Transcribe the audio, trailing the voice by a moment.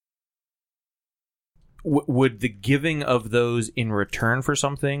would the giving of those in return for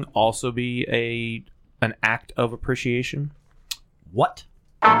something also be an act of appreciation? What?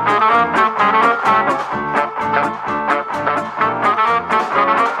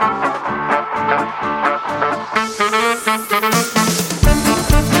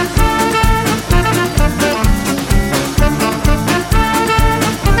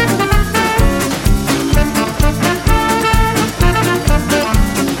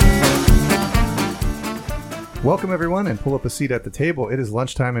 Welcome, everyone, and pull up a seat at the table. It is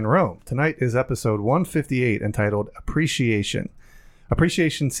lunchtime in Rome. Tonight is episode 158, entitled Appreciation.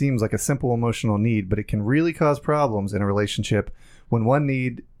 Appreciation seems like a simple emotional need, but it can really cause problems in a relationship when one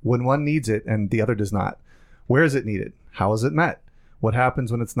needs it and the other does not. Where is it needed? How is it met? What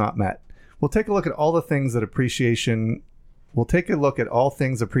happens when it's not met? We'll take a look at all things appreciation at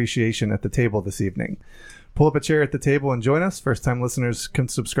the table this evening. Pull up a chair at the table and join us. First-time listeners can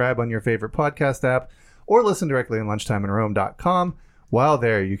subscribe on your favorite podcast app or listen directly on lunchtimeinrome.com. While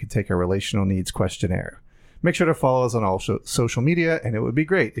there, you can take our relational needs questionnaire. Make sure to follow us on all social media, and it would be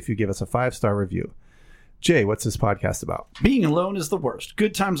great if you give us a 5-star review. Jay, what's this podcast about? Being alone is the worst.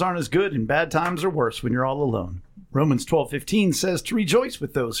 Good times aren't as good, and bad times are worse when you're all alone. Romans 12:15 says to rejoice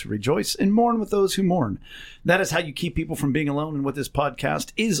with those who rejoice and mourn with those who mourn. That is how you keep people from being alone, and what this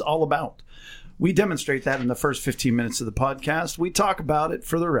podcast is all about. We demonstrate that in the first 15 minutes of the podcast. We talk about it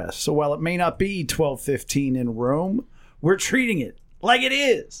for the rest. So while it may not be 12:15 in Rome, we're treating it like it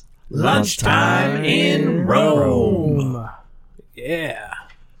is. Lunchtime in Rome. Yeah.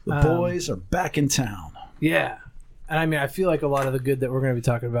 The boys are back in town. Yeah. And I mean, I feel like a lot of the good that we're going to be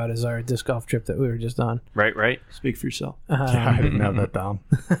talking about is our disc golf trip that we were just on. Right. Speak for yourself. Yeah, I didn't have that down.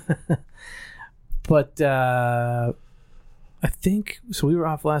 But I think, so we were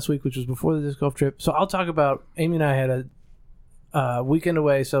off last week, which was before the disc golf trip. So I'll talk about, Amy and I had a weekend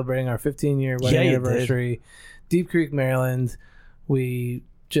away celebrating our 15-year wedding anniversary. Deep Creek, Maryland. We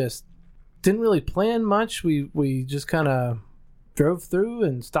just didn't really plan much. We just kind of drove through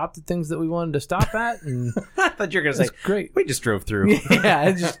and stopped at things that we wanted to stop at. And I thought you were going to say, great. We just drove through. Yeah,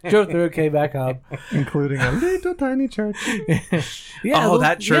 I just drove through and came back up. Including a little tiny church. Yeah,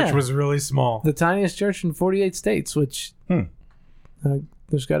 that church was really small. The tiniest church in 48 states, which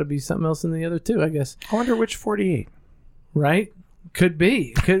there's got to be something else in the other two, I guess. I wonder which 48. Right? Could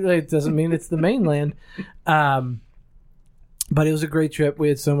be. It doesn't mean it's the mainland. But it was a great trip. We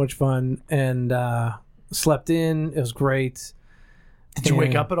had so much fun and slept in. It was great. Did you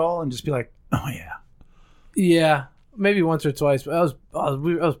wake up at all and just be like, oh, yeah? Yeah, maybe once or twice. But I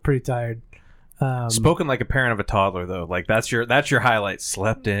was pretty tired. Spoken like a parent of a toddler, though. Like that's your highlight.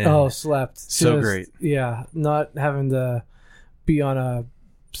 Slept in. Oh, slept. So great. Yeah, not having to be on a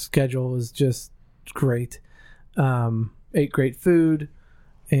schedule was just great. Ate great food,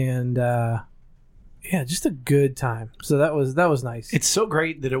 and yeah, just a good time. So that was nice. It's so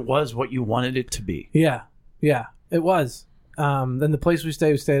great that it was what you wanted it to be. Yeah, it was. Then the place we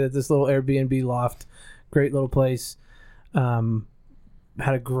stayed at this little Airbnb loft. Great little place.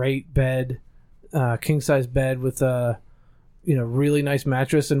 Had a great bed, king size bed with a really nice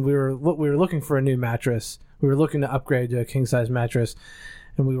mattress. And we were looking for a new mattress. We were looking to upgrade to a king size mattress,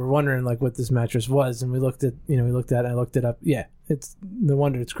 and we were wondering like what this mattress was. And we looked at it. I looked it up. Yeah, it's no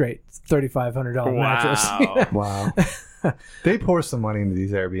wonder it's great. It's $3,500 mattress. Wow. They pour some money into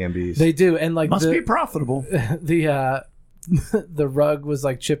these Airbnbs. They do, and like must be profitable. The rug was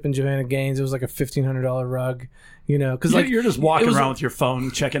like Chip and Joanna Gaines. It was like a $1,500 rug, because like you're just walking around with your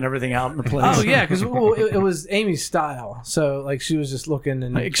phone, checking everything out in the place. Oh yeah, because it was Amy's style, so like she was just looking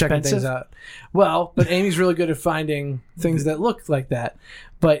and checking things out. Well, but Amy's really good at finding things that look like that.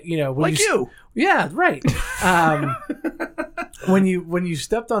 But when like you, yeah, right. When you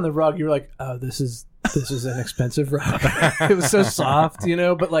stepped on the rug, you were like, oh, this is an expensive rug. It was so soft,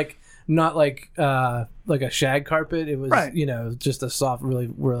 but like. Not like a shag carpet. It was, just a soft, really,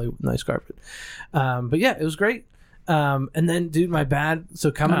 really nice carpet. But yeah, it was great. And then, dude, my bad.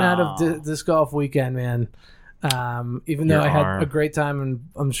 So coming out of this golf weekend, man, even though I had a great time, and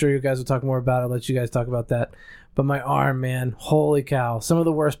I'm sure you guys will talk more about it, I'll let you guys talk about that. But my arm, man, holy cow. Some of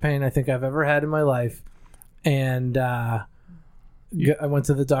the worst pain I think I've ever had in my life. And I went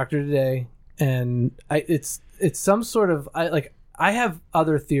to the doctor today, and it's some sort of, I have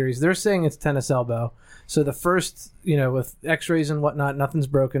other theories. They're saying it's tennis elbow. So the first, with x-rays and whatnot, nothing's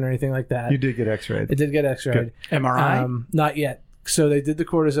broken or anything like that. You did get x-rayed. I did get x-rayed. Good. MRI? Not yet. So they did the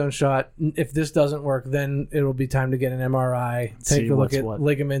cortisone shot. If this doesn't work, then it'll be time to get an MRI, take a look at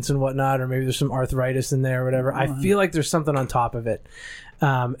ligaments and whatnot, or maybe there's some arthritis in there or whatever. I feel like there's something on top of it.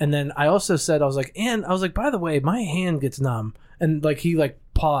 And then I also said, I was like, by the way, my hand gets numb. And like he like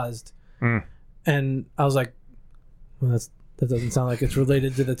paused. and I was like, well, that doesn't sound like it's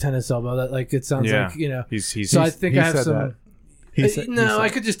related to the tennis elbow. That like it sounds like He's So I think he I have said some. that. He said, I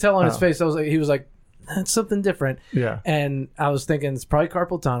could just tell on his face. He was like, that's something different. Yeah. And I was thinking it's probably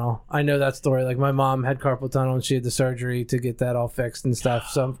carpal tunnel. I know that story. Like my mom had carpal tunnel and she had the surgery to get that all fixed and stuff.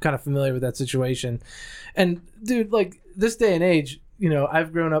 So I'm kind of familiar with that situation. And dude, like this day and age,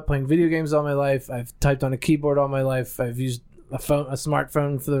 I've grown up playing video games all my life. I've typed on a keyboard all my life. I've used a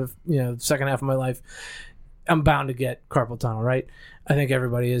smartphone for the second half of my life. I'm bound to get carpal tunnel, right? I think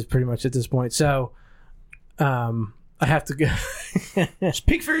everybody is pretty much at this point. So, I have to go.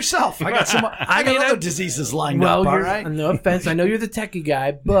 Speak for yourself. I got other diseases lined up. All right. No offense. I know you're the techie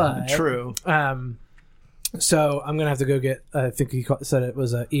guy, but true. So I'm gonna have to go get. I think he said it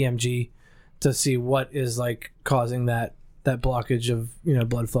was a EMG to see what is like causing that blockage of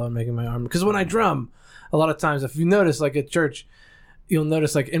blood flow and making my arm. Because when I drum, a lot of times, if you notice, like at church, you'll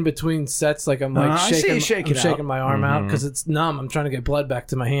notice like in between sets, like I'm like shaking my arm out because it's numb. I'm trying to get blood back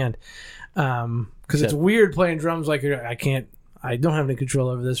to my hand. Because it's weird playing drums like I don't have any control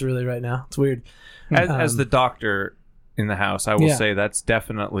over this really right now. It's weird. As the doctor in the house, I will say that's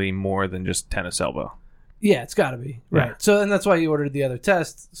definitely more than just tennis elbow. Yeah, it's got to be. Right. Yeah. So, and that's why you ordered the other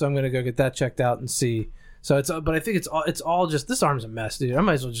test. So I'm going to go get that checked out and see. So but I think it's all just, this arm's a mess, dude. I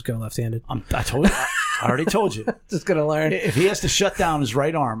might as well just go left-handed. I told you. I already told you. Just going to learn. If he has to shut down his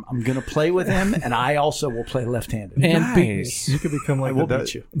right arm, I'm going to play with him, and I also will play left-handed. And beat me. You could become like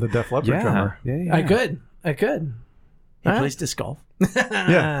the Def Leppard drummer. Yeah. I could. He plays disc golf.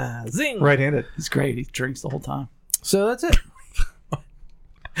 Yeah. Zing. Right-handed. He's great. He drinks the whole time. So that's it.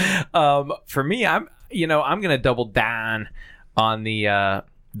 For me, I'm going to double down on the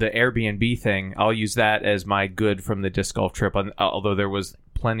Airbnb thing. I'll use that as my good from the disc golf trip, although there was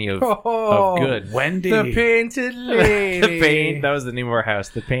plenty of good. Wendy. The Painted Lady. That was the name of our house.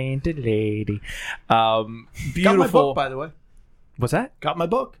 The Painted Lady. Beautiful. Got my book, by the way. What's that? Got my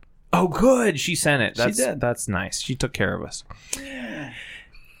book. Oh, good. She sent it. She did. That's nice. She took care of us.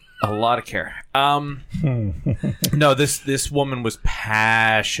 A lot of care. No, this woman was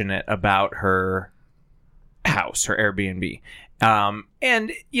passionate about her house, her Airbnb.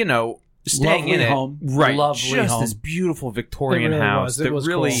 And staying lovely in it, home. right? Lovely just home. This beautiful Victorian It really house was. It that was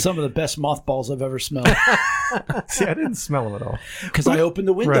really cool. Some of the best mothballs I've ever smelled. See, I didn't smell them at all. Because I opened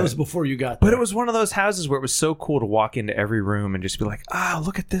the windows before you got there. But it was one of those houses where it was so cool to walk into every room and just be like,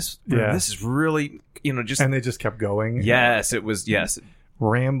 look at this room. Yeah. This is really, just... And they just kept going. Yes, it was, yes.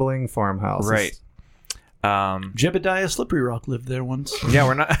 Rambling farmhouse. Right. Jebediah Slippery Rock lived there once. Yeah,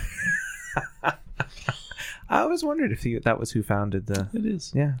 we're not... I always wondered if that was who founded the... It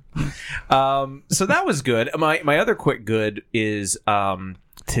is. Yeah. So that was good. My other quick good is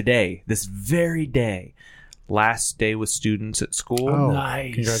today, this very day, last day with students at school. Oh,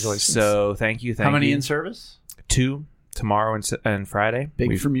 nice. Congratulations. So thank you. How many in service? 2 tomorrow and Friday.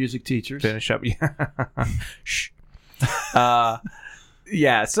 Big for music teachers. Finish up. Shh.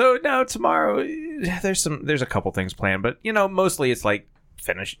 Yeah. So no, tomorrow there's a couple things planned, but mostly it's like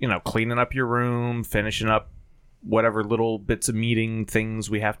cleaning up your room, finishing up whatever little bits of meeting things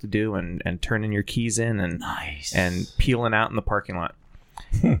we have to do, and turning your keys in and nice and peeling out in the parking lot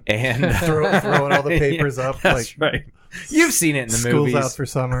and throwing all the papers up. That's right. You've seen it in the School's movies. Out for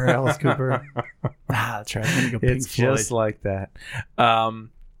Summer, Alice Cooper. That's right. I'm gonna go Pink It's Floyd. just like that.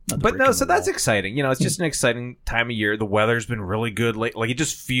 But no, so that's exciting. It's just an exciting time of year. The weather's been really good late. Like it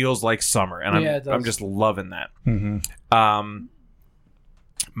just feels like summer, and I'm just loving that. Mm-hmm.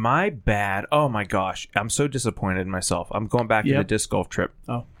 My bad. Oh my gosh, I'm so disappointed in myself. I'm going back to the disc golf trip.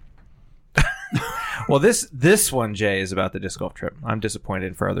 Oh. Well, this one, Jay, is about the disc golf trip. I'm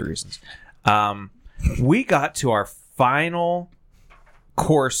disappointed for other reasons. We got to our final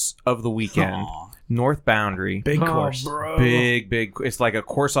course of the weekend. North Boundary. Big course. Bro. Big. It's like a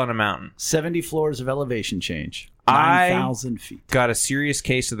course on a mountain. 70 floors of elevation change. 9,000 feet. Got a serious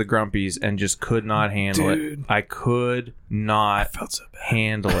case of the grumpies and just could not handle it. I could not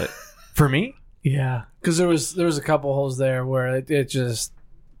handle it. For me? Yeah, because there was a couple holes there where it just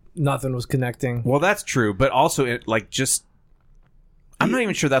nothing was connecting. Well, that's true, but also I'm not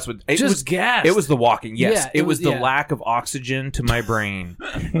even sure that's what it was. Gas. It was the walking. Yes, Yeah, it was the lack of oxygen to my brain.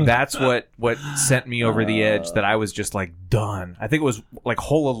 That's what sent me over the edge. That I was just like done. I think it was like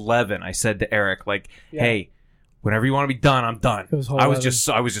hole 11. I said to Eric, like, "Hey, whenever you want to be done, I'm done." It was hole I was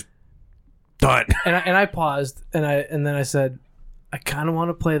 11. just done. And I paused and then I said, I kind of want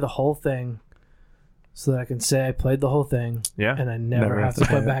to play the whole thing, so that I can say I played the whole thing. Yeah. And I never have to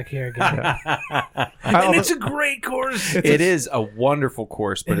come back here again. And it's a great course. It is a wonderful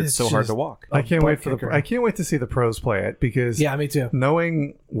course, but it's so hard to walk. I can't wait to see the pros play it because Yeah, me too.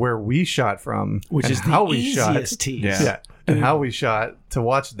 knowing where we shot from, Which and is how the we shot, easiest tees. yeah, and how we shot to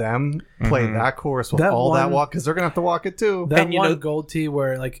watch them play that course with That all that one- walk because they're gonna have to walk it too. That And you one know- gold tee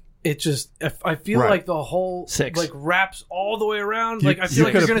where like it just, I feel Right. like the whole Six. like wraps all the way around. You- Like I you feel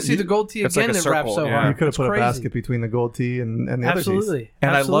like you're could've- gonna see the gold tee it's again like a that wraps circle, so yeah. hard. You could have It's put crazy. a basket between the gold tee and the other tees. Absolutely.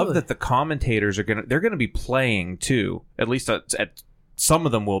 And I love Absolutely. that the commentators they're gonna be playing too. At least at some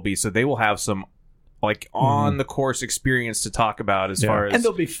of them will be. So they will have some like on the course experience to talk about as far as. And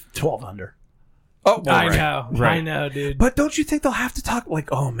they'll be 12 under. Oh, I right. know, Right. I know, dude. But don't you think they'll have to talk like,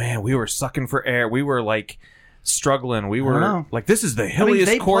 oh man, we were sucking for air. We were like struggling. We were know. like, this is the hilliest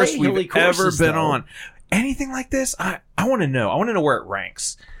they course play we've hilly ever courses, been though. on. Anything like this, I want to know. I want to know where it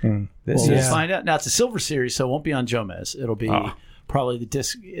ranks. This Well, is we'll find out. Now, it's a silver series, so it won't be on Jomez. It'll be probably the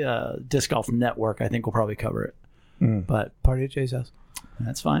Disc Golf Network. I think will probably cover it. But Party at Jay's house.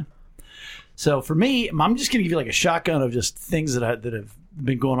 that's fine. So for me, I'm just going to give you like a shotgun of just things that have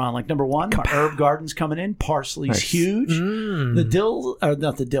been going on. Like number one, my herb garden's coming in. Parsley's huge. The dill, or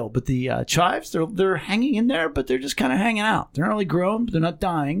not the dill, but the chives, they're hanging in there, but they're just kind of hanging out. They're not really grown, but they're not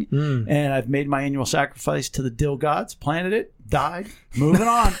dying. And I've made my annual sacrifice to the dill gods, planted it, died, moving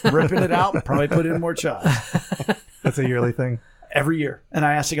on, ripping it out, probably put in more chives That's a yearly thing. every year. And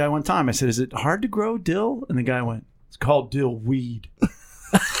I asked the guy one time, I said, is it hard to grow dill? And the guy went, it's called dill weed.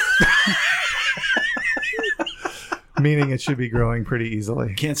 Meaning it should be growing pretty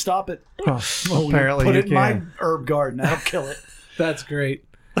easily. Can't stop it. Apparently Put you it in my can. herb garden. That'll kill it. That's great.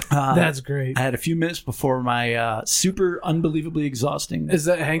 That's great. I had a few minutes before my super unbelievably exhausting Is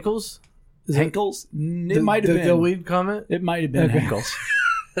that Henkel's? Is that Hankles. It might have the been. weed comment? It might have been Okay. Hankles.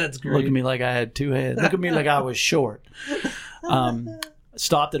 That's great. Look at me like I had two heads. Look at me like I was short.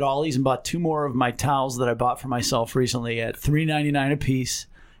 Stopped at Ollie's and bought two more of my towels that I bought for myself recently at $3.99 a piece.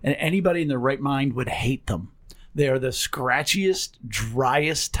 And anybody in their right mind would hate them. They are the scratchiest,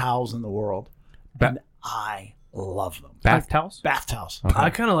 driest towels in the world. And I love them. bath towels. Bath towels. I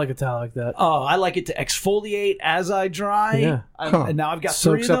kind of like a towel like that. Oh, I like it to exfoliate as I dry. Yeah. And now I've got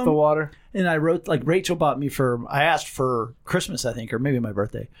three Soaks of up them. the water. And I wrote, like, Rachel bought me I asked for Christmas, I think, or maybe my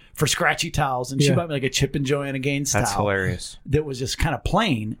birthday, for scratchy towels. And she Yeah. bought me like a Chip and Joanna Gaines That's towel hilarious. that was just kind of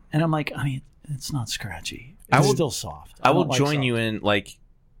plain. And I'm like, I mean, it's not scratchy. I It's will- still soft. I will don't like join soft. you in like,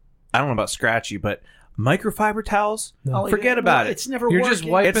 I don't know about scratchy, but microfiber towels. Oh, Forget yeah, about well, it. It's never You're working. just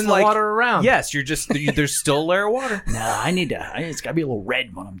wiping It's the like- water around. Yes, you're just there's still a layer of water. No, it's got to be a little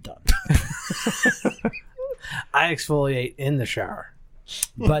red when I'm done. I exfoliate in the shower.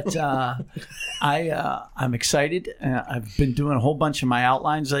 But I'm excited. I've been doing a whole bunch of my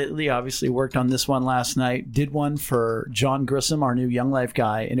outlines lately. Obviously, worked on this one last night. Did one for John Grissom, our new Young Life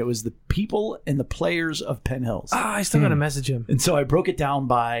guy, and it was the people and the players of Penn Hills. I still got to message him. And so I broke it down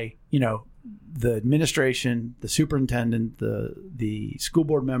by, the administration, the superintendent, the school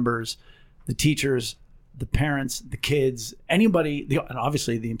board members, the teachers, the parents, the kids, anybody, and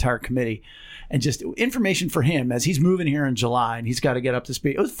obviously the entire committee, and just information for him as he's moving here in July and he's got to get up to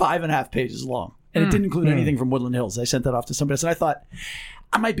speed. It was 5.5 pages long, and it didn't include anything from Woodland Hills. I sent that off to somebody else, and I thought,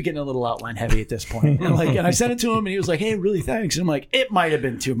 I might be getting a little outline heavy at this point. And I sent it to him, and he was like, "Hey, really, thanks." And I'm like, "It might have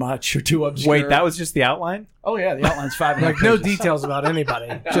been too much or too obscure." Wait, that was just the outline? Oh yeah, the outline's 5.5 Like no pages. details about anybody,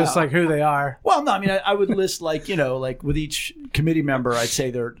 just like who they are. Well, no, I mean, I would list like with each committee member, I'd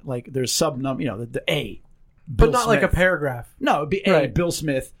say there's sub number, the A, But Bill not like a Smith. paragraph. No, it'd be A, Right. Bill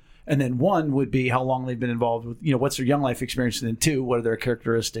Smith, and then 1 would be how long they've been involved with, what's their Young Life experience, and then 2, what are their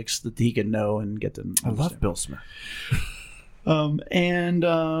characteristics that he can know and get them. I love Bill Smith.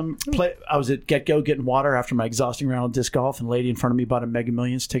 I was at Get Go getting water after my exhausting round of disc golf, and a lady in front of me bought a Mega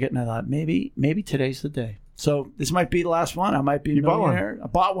Millions ticket, and I thought maybe today's the day. So this might be the last one. I might be a bought one. millionaire. I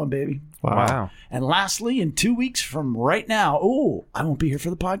bought one, baby. Wow. And lastly, in 2 weeks from right now, I won't be here for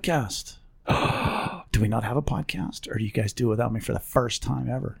the podcast. Do we not have a podcast, or do you guys do it without me for the first time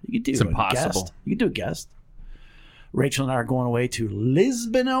ever? You could do It's a impossible. guest. You could do a guest. Rachel and I are going away to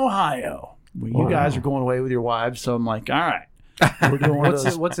Lisbon, Ohio. Well, you guys are going away with your wives, so I'm like, all right, we're doing one of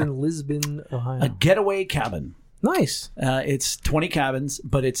those, What's in Lisbon, Ohio? a getaway cabin. Nice. It's 20 cabins,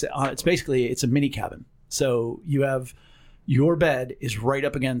 but it's basically it's a mini cabin. So you have your bed is right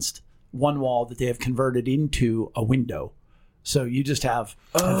up against one wall that they have converted into a window. So you just have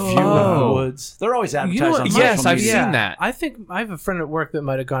a view of the woods. They're always advertised on social Yes, I've media. seen that. I think I have a friend at work that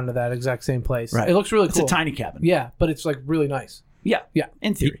might have gone to that exact same place. Right. It looks really It's cool. a tiny cabin. Yeah, but it's like really nice. Yeah, Yeah.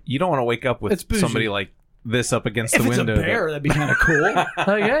 in theory. You don't want to wake up with It's bougie. somebody like this up against If the it's a window. bear, that'd be kind of cool.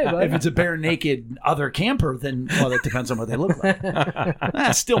 Okay, but If it's a bare naked other camper, then that depends on what they look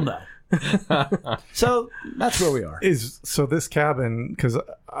like. Still no. So that's where we are. So this cabin, because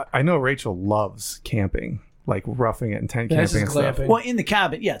I know Rachel loves camping, like roughing it and tent This camping is and stuff. glamping. Well, in the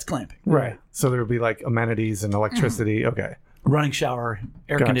cabin, yeah, it's glamping. Right. So there would be like amenities and electricity. Okay. Running shower,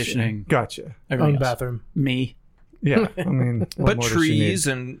 air Gotcha. conditioning, Gotcha. everything Own else. bathroom. Me. Yeah. I mean, what But more does she trees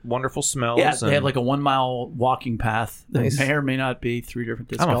need? and wonderful smells. Yeah, and they have like a 1 mile walking path. That Nice. may or may not be 3 different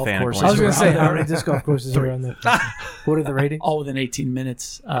disc I'm a golf fan of courses. I was going to say, around how there. many disc golf courses are on the? What are the ratings? All within 18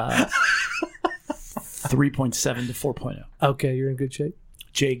 minutes. 3.7 to 4.0. Okay, you're in good shape.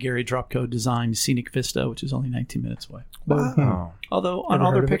 J. Gary Dropco designed Scenic Vista, which is only 19 minutes away. Oh. Although on Never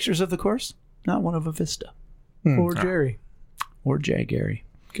all their heard of it. pictures of the course, not one of a Vista Or Jerry. or J. Gary.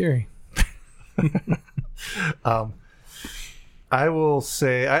 Gary. I will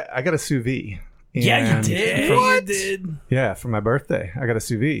say I got a sous vide. Yeah, you And did. from- What? You did. Yeah, for my birthday, I got a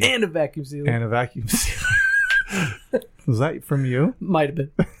sous vide And a vacuum sealer. and a vacuum sealer. Was that from you? Might have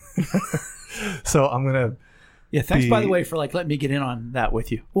been. So I'm gonna. Yeah, thanks by The- the way for letting me get in on that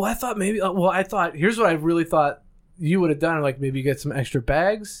with you. Well, I thought maybe. Here's what I really thought you would have done. Like maybe get some extra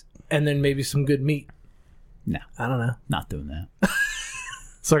bags and then maybe some good meat. No. I don't know. Not doing that.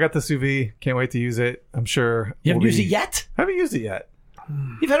 So I got the sous vide. Can't wait to use it. I'm sure. You haven't we'll used be- it yet? Haven't used it yet.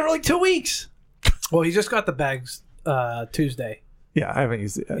 You've had it for like 2 weeks. Well, he just got the bags Tuesday. Yeah, I haven't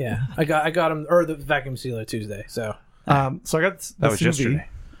used it yet. Yeah, I got him or the vacuum sealer Tuesday. So So I got the That was sous vide. yesterday.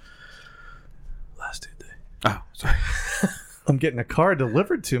 last Tuesday. Oh, sorry. I'm getting a car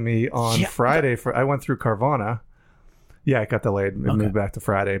delivered to me on Yeah. Friday. I went through Carvana. Yeah, it got delayed and moved back to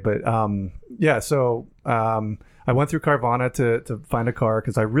Friday. But yeah, so I went through Carvana to find a car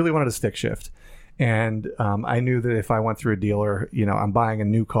because I really wanted a stick shift. And I knew that if I went through a dealer, I'm buying a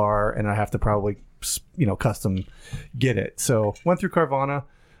new car and I have to probably, custom get it. So went through Carvana.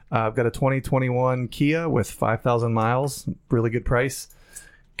 I've got a 2021 Kia with 5,000 miles, really good price.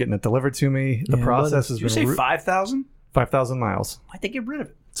 Getting it delivered to me. The Yeah, process Did you has say been 5,000? 5,000 miles. I think get rid of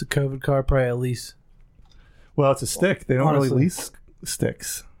it. It's a COVID car, probably a lease. Well, it's a stick. They don't Honestly. really lease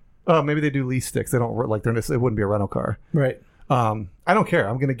sticks. Oh, maybe they do lease sticks. They don't like they're. It wouldn't be a rental car. Right. I don't care.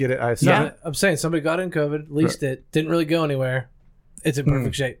 I'm gonna get it. I No, assume I'm saying somebody got in COVID, leased it, didn't really go anywhere. It's in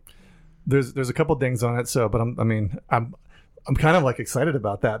perfect shape. there's a couple dings on it. So, but I'm kind of like excited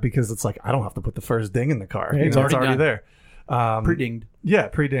about that because it's like I don't have to put the first ding in the car. Yeah, It's it's already already there. Pre-dinged. Yeah,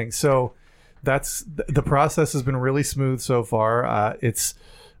 pre-ding. So that's the process has been really smooth so far.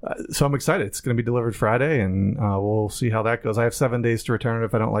 So I'm excited. It's going to be delivered Friday, and we'll see how that goes. I have 7 days to return it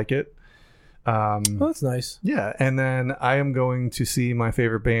if I don't like it. Well, that's nice. Yeah, and then I am going to see my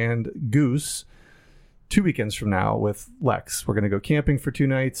favorite band, Goose, 2 weekends from now with Lex. We're going to go camping for 2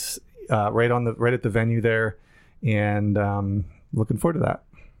 nights, right at the venue there, and looking forward to that.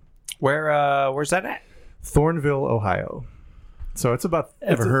 Where's that at? Thornville, Ohio. So it's about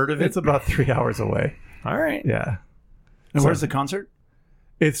Ever heard of it? It's about 3 hours away. All right. Yeah, And So- where's the concert?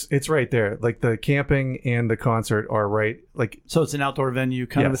 it's right there. Like the camping and the concert are right. Like So it's an outdoor venue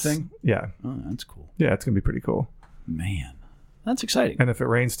kind of a yes. thing? Yeah, Oh, that's cool. yeah, it's gonna be pretty cool. Man, that's exciting. And if it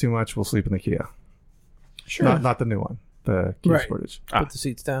rains too much, we'll sleep in the Kia. Sure. Not the new one. The Kia Right. Sportage. Put the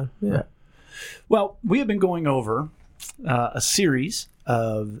seats down. Yeah. Right. Well, we have been going over a series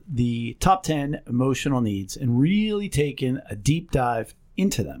of the top 10 emotional needs and really taking a deep dive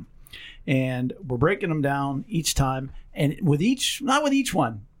into them. And we're breaking them down each time. And not with each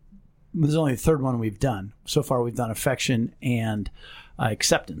one, there's only the third one we've done. So far, we've done affection and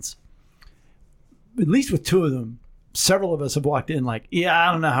acceptance. At least with 2 of them, several of us have walked in like, yeah,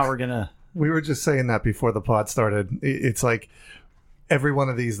 I don't know how we're going to. We were just saying that before the pod started. It's like every one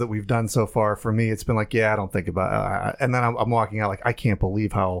of these that we've done so far, for me, it's been like, yeah, I don't think about it. And then I'm walking out like, I can't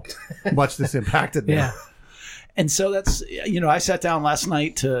believe how much this impacted me. Yeah. And so that's, I sat down last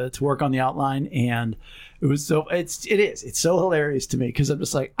night to work on the outline, and it was it's so hilarious to me because I'm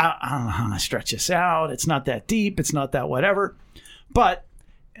just like, I don't know how to stretch this out. It's not that deep. It's not that whatever, but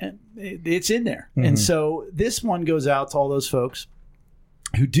it's in there. Mm-hmm. And so this one goes out to all those folks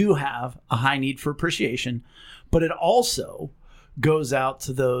who do have a high need for appreciation, but it also goes out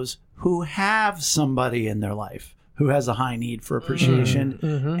to those who have somebody in their life who has a high need for appreciation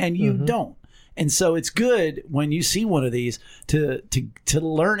and you don't. And so it's good when you see one of these to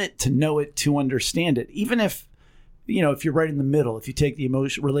learn it, to know it, to understand it. Even if, if you're right in the middle, if you take the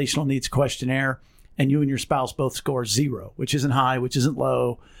relational needs questionnaire and you and your spouse both score 0, which isn't high, which isn't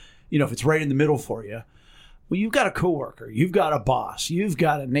low, if it's right in the middle for you, well, you've got a coworker, you've got a boss, you've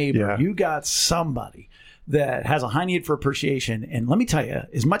got a neighbor, Yeah. you got somebody that has a high need for appreciation. And let me tell you,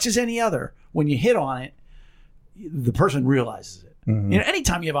 as much as any other, when you hit on it, the person realizes it.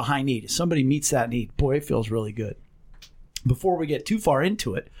 Anytime you have a high need, if somebody meets that need, boy, it feels really good. Before we get too far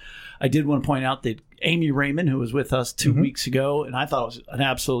into it, I did want to point out that Amy Raymond, who was with us 2 weeks ago, and I thought it was an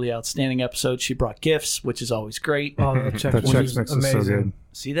absolutely outstanding episode. She brought gifts, which is always great. Oh, the Chex Mix is so good.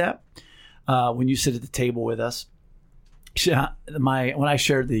 See that? When you sit at the table with us, when I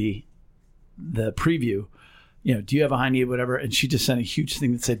shared the preview, do you have a high need, whatever? And she just sent a huge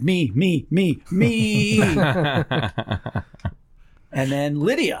thing that said, me. And then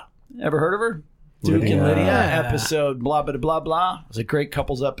Lydia, ever heard of her? Duke and Lydia, episode blah, blah, blah, blah. It was a great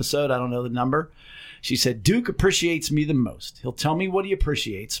couples episode. I don't know the number. She said, Duke appreciates me the most. He'll tell me what he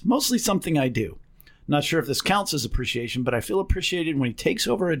appreciates, mostly something I do. Not sure if this counts as appreciation, but I feel appreciated when he takes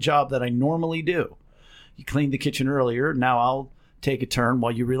over a job that I normally do. You cleaned the kitchen earlier. Now I'll take a turn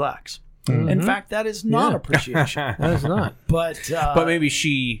while you relax. Mm-hmm. In fact, that is not appreciation. That is not. But maybe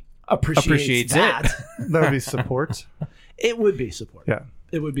she appreciates that. That would be support. It would be support. Yeah.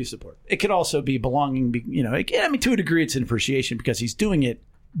 It would be support. It could also be belonging, to a degree it's an appreciation because he's doing it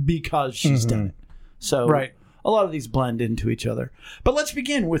because she's done it. So right. A lot of these blend into each other. But let's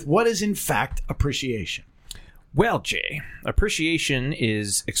begin with what is in fact appreciation. Well, Jay, appreciation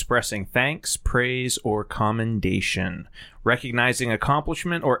is expressing thanks, praise, or commendation, recognizing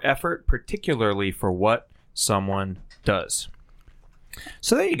accomplishment or effort, particularly for what someone does.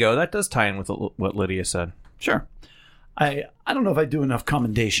 So there you go. That does tie in with what Lydia said. Sure. I don't know if I do enough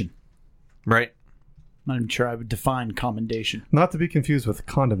commendation. Right. I'm not even sure I would define commendation. Not to be confused with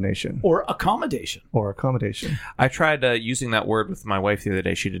condemnation. Or accommodation. I tried using that word with my wife the other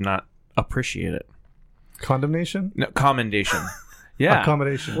day. She did not appreciate it. Condemnation? No, commendation. Yeah.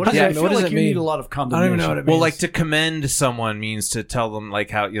 Accommodation. What does Yeah, I feel what does like it you mean? need a lot of I condemnation. don't even know what it means. Well, like to commend someone means to tell them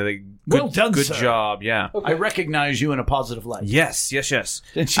like how Well done, good sir. job. Yeah. I recognize you in a positive light. Yes.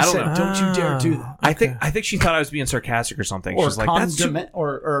 And she I don't said, know. don't you dare do that. I think she thought I was being sarcastic or something. Or, She's like, that's too...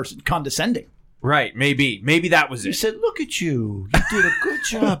 or condescending. Right. Maybe that was You it. said, look at you. You did a good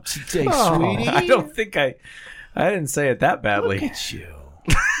job today, sweetie. I don't think I didn't say it that badly. Look at you.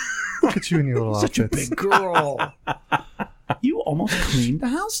 Look at you in your little Such a outfits. big girl. You almost cleaned the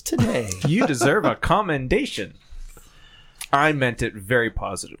house today. You deserve a commendation. I meant it very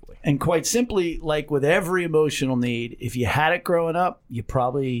positively. And quite simply, like with every emotional need, if you had it growing up, you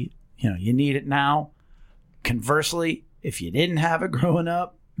probably, you need it now. Conversely, if you didn't have it growing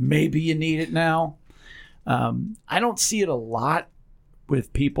up, maybe you need it now. I don't see it a lot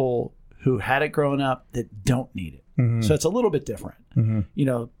with people who had it growing up that don't need it. Mm-hmm. So it's a little bit different.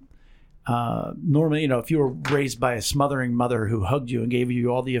 Mm-hmm. Normally, if you were raised by a smothering mother who hugged you and gave you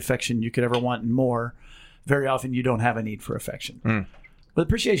all the affection you could ever want and more, very often you don't have a need for affection. Mm. With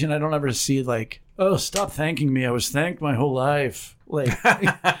appreciation, I don't ever see like, oh, stop thanking me. I was thanked my whole life. Like,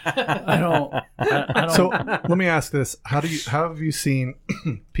 I don't. So let me ask this: how have you seen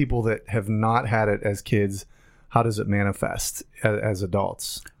people that have not had it as kids? How does it manifest as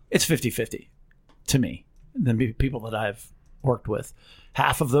adults? It's 50-50 to me. The people that I've worked with,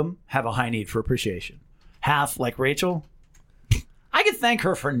 half of them have a high need for appreciation. Half, like Rachel, I could thank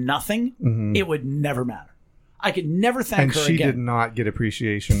her for nothing. Mm-hmm. It would never matter. I could never thank her again. And she did not get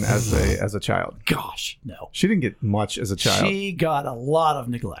appreciation as a child. Gosh, no. She didn't get much as a child. She got a lot of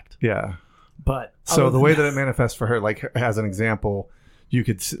neglect. Yeah. But so the way that it manifests for her, like as an example,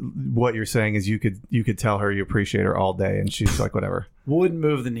 what you're saying is you could tell her you appreciate her all day, and she's like, whatever. Wouldn't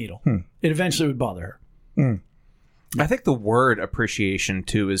move the needle. It eventually would bother her. I think the word appreciation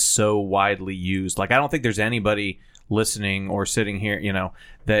too is so widely used. Like I don't think there's anybody listening or sitting here,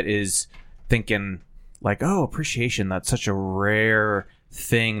 that is thinking like, oh, appreciation, that's such a rare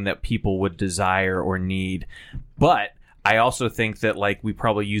thing that people would desire or need. But I also think that like we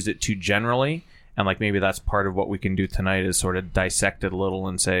probably use it too generally. And like maybe that's part of what we can do tonight is sort of dissect it a little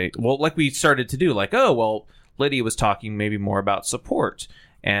and say, well, like we started to do, like, oh, well, Lydia was talking maybe more about support.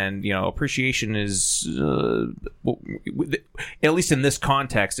 And, appreciation is, at least in this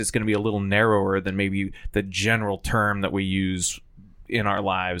context, it's going to be a little narrower than maybe the general term that we use in our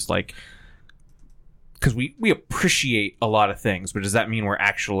lives. Like, because we appreciate a lot of things, but does that mean we're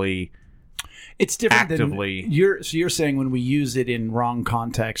actually it's different actively... You're saying when we use it in wrong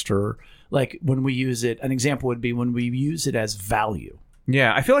context, or like when we use it, an example would be when we use it as value.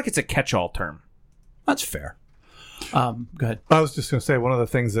 Yeah, I feel like it's a catch-all term. That's fair. Go ahead. I was just going to say one of the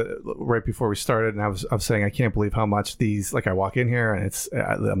things that right before we started, and I was saying I can't believe how much these, like I walk in here and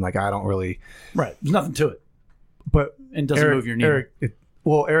I'm like, I don't really. Right. There's nothing to it. But and doesn't move your needle.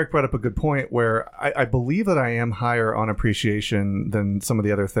 Eric brought up a good point where I believe that I am higher on appreciation than some of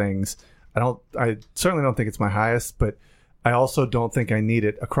the other things. I certainly don't think it's my highest, but I also don't think I need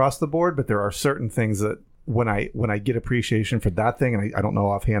it across the board. But there are certain things that when I get appreciation for that thing, and I don't know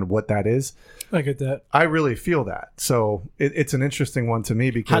offhand what that is, I get that. I really feel that. So it's an interesting one to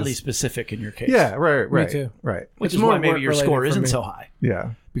me because Highly specific in your case. yeah, right, too. right, Which It's is more why maybe your work-related score for isn't me. so high.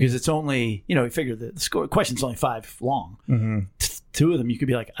 yeah, Because it's only, you figure the score question's only 5 long. mm-hmm. Two of them, you could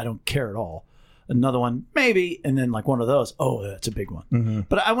be like, I don't care at all. Another one, maybe. And then like one of those, oh, that's a big one. Mm-hmm.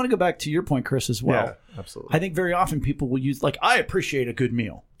 But I want to go back to your point, Chris, as well. yeah, absolutely. I think very often people will use, like, I appreciate a good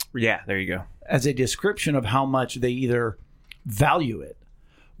meal Yeah, there you go. as a description of how much they either value it,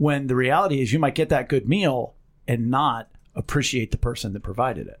 when the reality is you might get that good meal and not appreciate the person that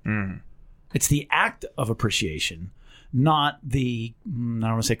provided it. It's the act of appreciation, not the, I don't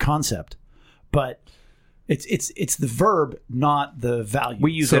want to say concept, but it's the verb, not the value.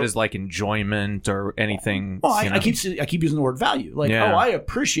 We use it as like enjoyment or anything. Well, you know. I keep using the word value. Like, Yeah. oh, I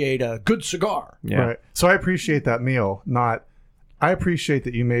appreciate a good cigar. Yeah. Right. So I appreciate that meal, not I appreciate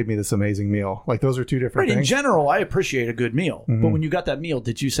that you made me this amazing meal. Like those are two different Right. In things. general, I appreciate a good meal. But when you got that meal,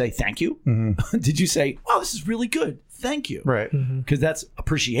 did you say thank you? Did you say, "Wow, this is really good. Thank you"? Right. Because that's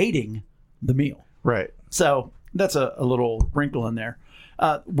appreciating the meal. Right. So that's a little wrinkle in there.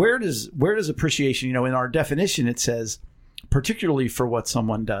 Where does appreciation? In our definition, it says particularly for what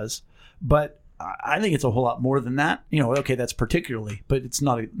someone does, but I think it's a whole lot more than that. Okay, that's particularly, but it's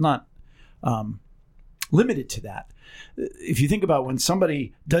not limited to that. If you think about when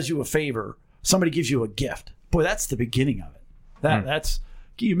somebody does you a favor, somebody gives you a gift. Boy, that's the beginning of it. That's.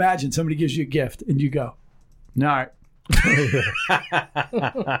 Can you imagine somebody gives you a gift and you go, "All right."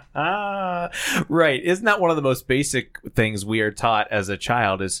 Right. Isn't that one of the most basic things we are taught as a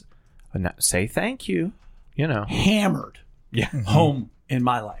child is say thank you, Hammered Yeah. home in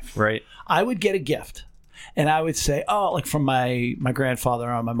my life. Right. I would get a gift and I would say, oh, like from my grandfather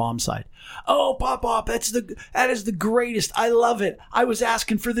on my mom's side. Oh, Pop, that is the greatest. I love it. I was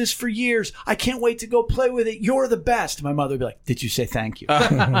asking for this for years. I can't wait to go play with it. You're the best. My mother would be like, did you say thank you?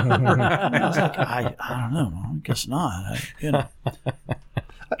 And I was like, I don't know. I guess not.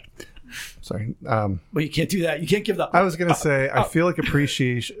 Sorry. But you can't do that. You can't give that. I was going to say, I feel like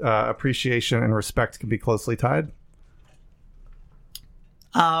appreciation and respect can be closely tied.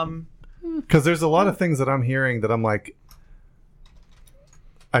 Because there's a lot of things that I'm hearing that I'm like,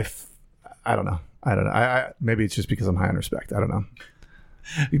 I don't know. I maybe it's just because I'm high on respect. I don't know.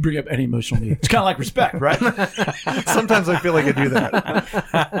 You bring up any emotional need. It's kind of like respect, right? Sometimes I feel like I do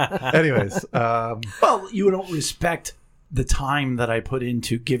that. Anyways, Well, you don't respect the time that I put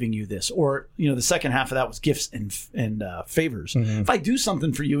into giving you this, or the second half of that was gifts and favors. If I do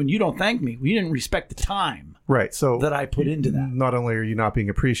something for you and you don't thank me, you didn't respect the time right. So that I put into that. not only are you not being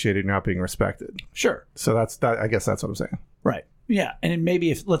appreciated, you're not being respected. Sure, So that's that. I guess that's what I'm saying. right, yeah. And then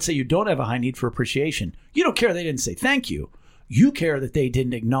maybe if, let's say, you don't have a high need for appreciation, you don't care they didn't say thank you. You care that they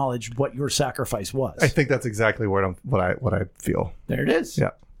didn't acknowledge what your sacrifice was. I think that's exactly what I feel. There it is. Yeah.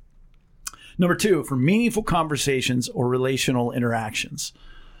 Number 2, for meaningful conversations or relational interactions.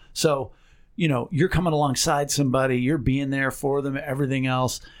 So, you're coming alongside somebody, you're being there for them, everything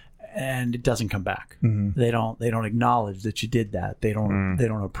else, and it doesn't come back. Mm-hmm. They don't acknowledge that you did that. They don't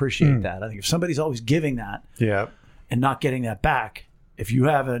appreciate that. I think if somebody's always giving that Yeah. and not getting that back, if you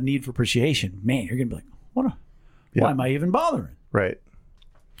have a need for appreciation, man, you're gonna be like, why am I even bothering? Right.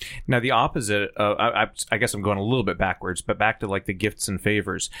 Now the opposite. I guess I'm going a little bit backwards, but back to like the gifts and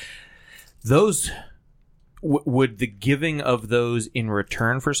favors. Those would the giving of those in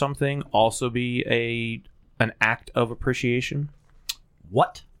return for something also be an act of appreciation?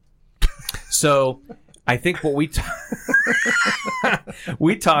 What? So I think what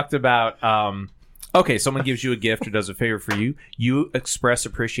we talked about. Okay, someone gives you a gift or does a favor for you. You express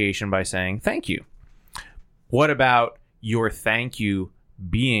appreciation by saying thank you. What about your thank you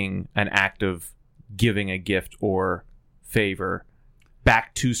being an act of giving a gift or favor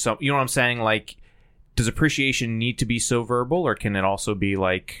back to some? You know what I'm saying? Like, does appreciation need to be so verbal, or can it also be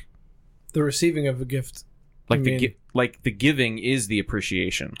like The receiving of a gift. like the giving is the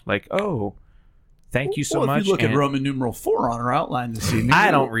appreciation? Like, oh, thank you so Well, much. if you look at and Roman numeral 4 on our outline this evening, I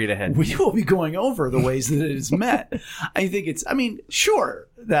don't read ahead. we will be going over the ways that it is met. I think it's, sure,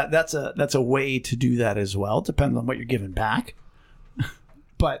 that's a way to do that as well. It depends on what you're giving back.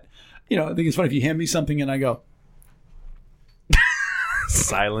 But, I think it's funny if you hand me something and I go,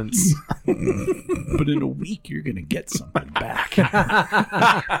 Silence. but in a week you're going to get something back.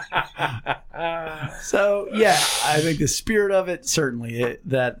 So, yeah, I think the spirit of it, certainly,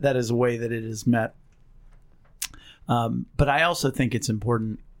 that is a way that it is met. But I also think it's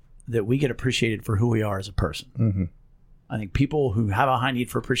important that we get appreciated for who we are as a person. Mm-hmm. I think people who have a high need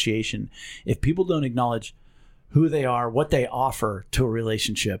for appreciation, if people don't acknowledge who they are, what they offer to a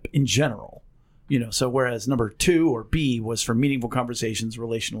relationship in general, So whereas number 2 or B was for meaningful conversations,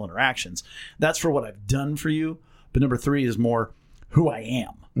 relational interactions, that's for what I've done for you. But number 3 is more who I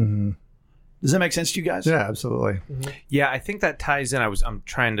am. Mm-hmm. Does that make sense to you guys? Yeah, absolutely. Yeah, I think that ties in. I'm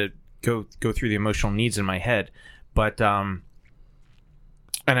trying to go through the emotional needs in my head, but and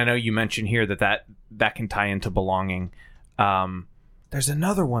I know you mentioned here that can tie into belonging. There's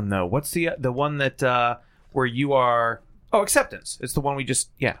another one though. What's the one that where you are? Oh, acceptance. It's the one we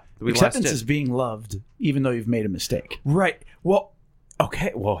just Acceptance is being loved even though you've made a mistake. Right. Well,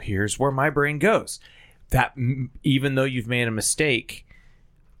 okay. Well, here's where my brain goes. That even though you've made a mistake,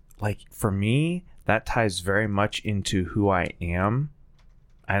 like for me, that ties very much into who I am.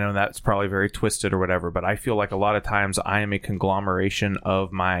 I know that's probably very twisted or whatever, but I feel like a lot of times I am a conglomeration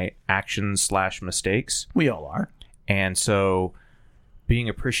of my actions / mistakes. We all are. And so being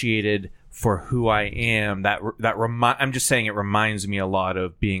appreciated for who I am, I'm just saying it reminds me a lot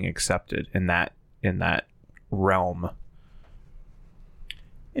of being accepted in that realm.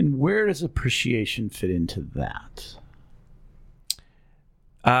 And where does appreciation fit into that?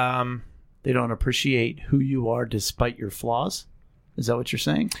 They don't appreciate who you are despite your flaws? Is that what you're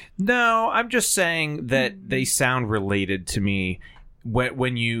saying? No, I'm just saying that they sound related to me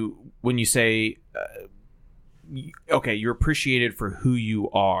when you say, okay, you're appreciated for who you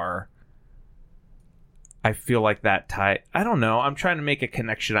are. I feel like that tie. I don't know. I'm trying to make a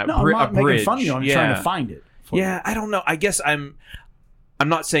connection. No, I'm not making fun of you. I'm trying to find it. Yeah, I don't know. I guess I'm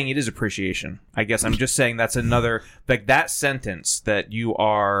not saying it is appreciation. I guess I'm just saying that's another, like that sentence that you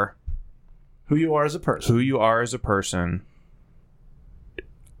are who you are as a person. Who you are as a person.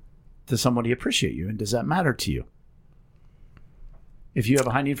 Does somebody appreciate you, and does that matter to you? If you have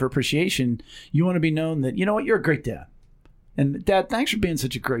a high need for appreciation, you want to be known that, you know what, you're a great dad. And Dad, thanks for being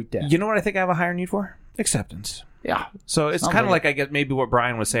such a great dad. You know what I think I have a higher need for? Acceptance. Yeah. So it's kind of like, I guess, maybe what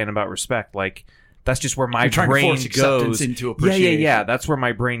Brian was saying about respect. Like, that's just where my brain brain to force goes. Acceptance into appreciation. Yeah. That's where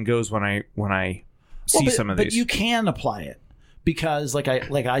my brain goes when I see some of these. But you can apply it because, like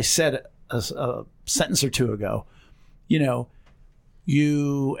I said a sentence or two ago,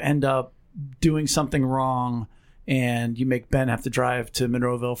 you end up doing something wrong and you make Ben have to drive to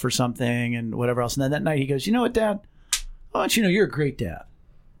Monroeville for something and whatever else. And then that night he goes, you know what, Dad? I want you to know you're a great dad.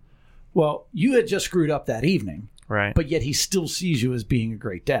 Well, you had just screwed up that evening. Right. But yet he still sees you as being a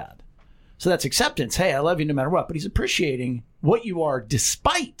great dad. So that's acceptance. Hey, I love you no matter what. But he's appreciating what you are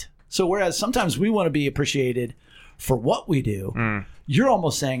despite. So whereas sometimes we want to be appreciated for what we do, you're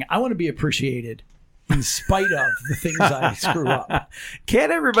almost saying, I want to be appreciated in spite of the things I screw up.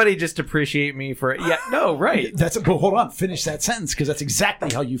 Can't everybody just appreciate me for it? Yeah, no, right. But hold on, finish that sentence because that's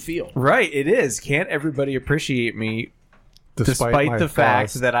exactly how you feel. Right, it is. Can't everybody appreciate me despite the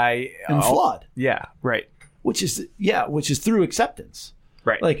fact that I am flawed? Yeah, right. Which is through acceptance.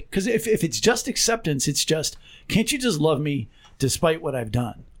 Right. Like, because if it's just acceptance, it's just, can't you just love me despite what I've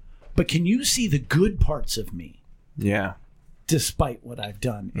done? But can you see the good parts of me? Yeah. Despite what I've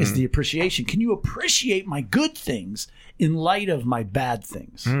done is the appreciation. Can you appreciate my good things in light of my bad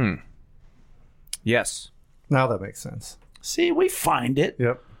things? Yes. Now that makes sense. See, we find it.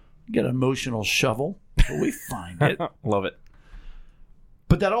 Yep. You got an emotional shovel, but we find it. Love it.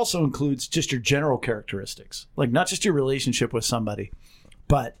 But that also includes just your general characteristics, like not just your relationship with somebody,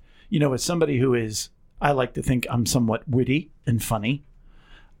 but, with somebody who is, I like to think I'm somewhat witty and funny.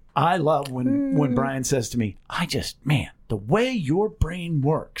 I love when Brian says to me, the way your brain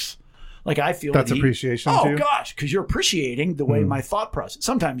works, like I feel that's appreciation too. Oh gosh, because you're appreciating the way my thought process.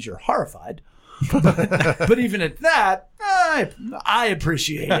 Sometimes you're horrified, but even at that, I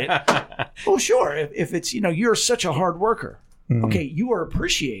appreciate it. Oh sure, if it's you're such a hard worker. Okay, you are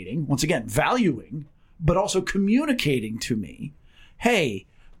appreciating, once again, valuing, but also communicating to me, hey,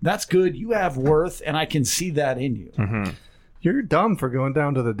 that's good. You have worth, and I can see that in you. Mm-hmm. You're dumb for going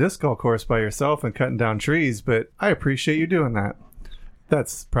down to the disc golf course by yourself and cutting down trees, but I appreciate you doing that.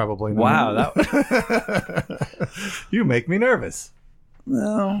 That's probably not. Wow. You make me nervous.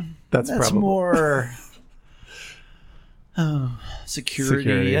 No, that's probably more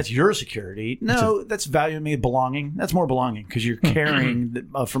security. That's your security. No, that's valuing me, belonging. That's more belonging because you're caring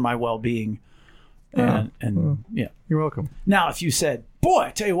for my well-being. And yeah, you're welcome. Now, if you said, boy, I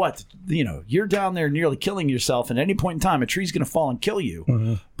tell you what, you're down there nearly killing yourself, and at any point in time, a tree's going to fall and kill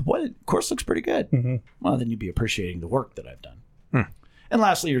you. But boy, the course looks pretty good. Well, then you'd be appreciating the work that I've done. And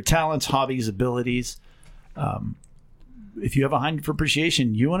lastly, your talents, hobbies, abilities. If you have a high need for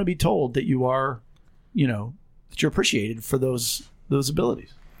appreciation, you want to be told that you are, that you're appreciated for those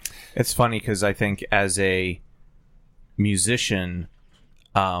abilities. It's funny because I think as a musician,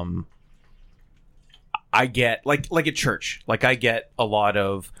 I get like at church, like I get a lot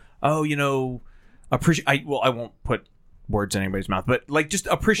of, appreciate. I won't put words in anybody's mouth, but like just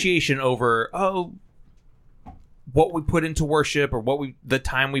appreciation over what we put into worship or the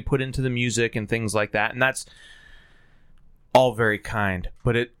time we put into the music and things like that, and that's all very kind.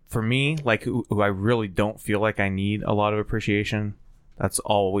 But for me, like who I really don't feel like I need a lot of appreciation. That's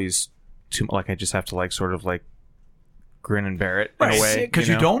always too like I just have to like sort of like grin and bear it in a way because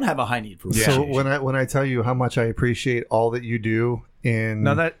you don't have a high need for appreciation. So when I tell you how much I appreciate all that you do in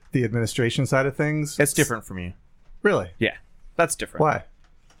the administration side of things, it's different from you. Really? Yeah, that's different. Why?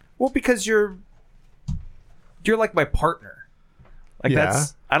 Well, because you're like my partner. Like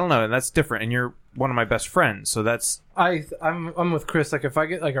that's I don't know, and that's different. And you're one of my best friends, so that's I'm with Chris. Like if I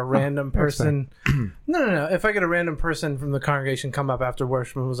get like a random person, no. If I get a random person from the congregation come up after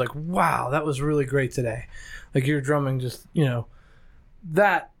worship and was like, "Wow, that was really great today," like your drumming, just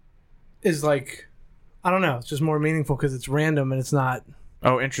that is like, I don't know, it's just more meaningful because it's random and it's not.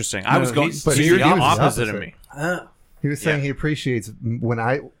 Oh, interesting. I was going, but you're he the was opposite of me. He was saying he appreciates when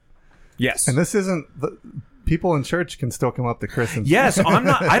I. Yes, and this isn't people in church can still come up to Chris and yes, I'm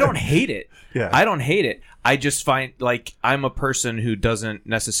not. I don't hate it. Yeah, I don't hate it. I just find like I'm a person who doesn't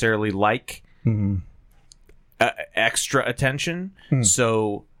necessarily like extra attention.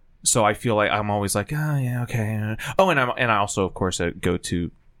 So I feel like I'm always like, oh yeah, okay. Oh, and I also of course go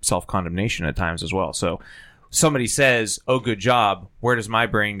to self-condemnation at times as well. So somebody says, "Oh, good job." Where does my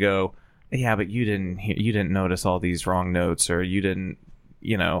brain go? Yeah, but you didn't notice all these wrong notes, or you didn't,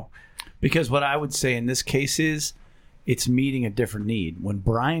 Because what I would say in this case is it's meeting a different need. When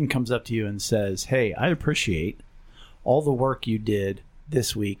Brian comes up to you and says, "Hey, I appreciate all the work you did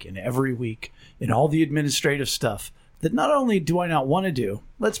this week and every week and all the administrative stuff that not only do I not want to do,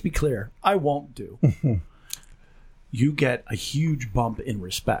 let's be clear, I won't do." You get a huge bump in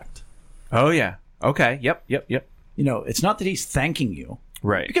respect. Oh, yeah. Okay. Yep. It's not that he's thanking you.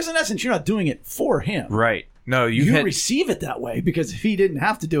 Right. Because in essence, you're not doing it for him. Right. No, you receive it that way because if he didn't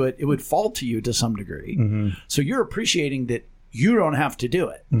have to do it, it would fall to you to some degree. So you're appreciating that you don't have to do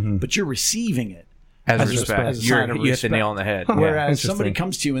it, but you're receiving it as respect. You hit the nail on the head. Whereas somebody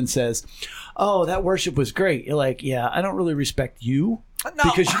comes to you and says, "Oh, that worship was great," you're like, "Yeah, I don't really respect you." No.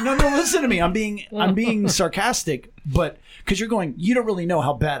 Because no, listen to me. I'm being sarcastic, but because you're going, you don't really know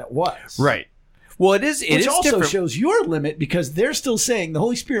how bad it was, right? Well, it is. Which also different. shows your limit because they're still saying the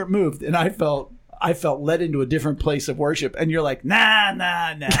Holy Spirit moved, and I felt led into a different place of worship, and you're like,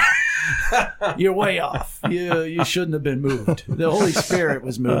 nah. You're way off. You shouldn't have been moved. The Holy Spirit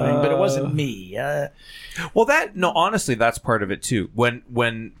was moving, but it wasn't me. Honestly, that's part of it too.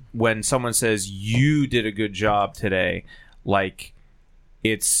 When someone says you did a good job today, like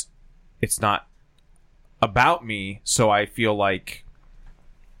it's not about me, so I feel like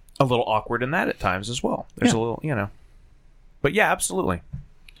a little awkward in that at times as well. There's a little, but yeah, absolutely.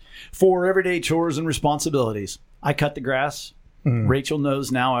 For everyday chores and responsibilities, I cut the grass. Rachel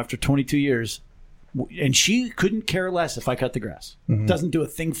knows now after 22 years, and she couldn't care less if I cut the grass. Doesn't do a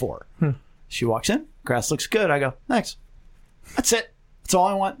thing for her. She walks in, grass looks good. I go, thanks. That's it. That's all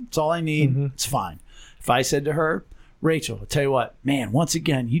I want. That's all I need. It's fine. If I said to her, Rachel, I'll tell you what, man, once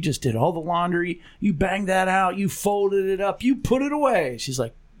again, you just did all the laundry. You banged that out. You folded it up. You put it away. She's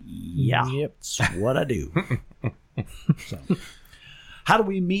like, yeah, that's what I do. So, how do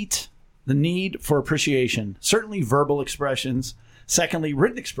we meet the need for appreciation? Certainly verbal expressions. Secondly,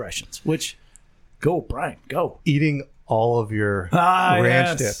 written expressions, which, go, Brian, go. Eating all of your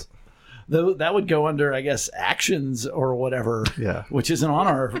ranch dip. That would go under, I guess, actions or whatever, which isn't on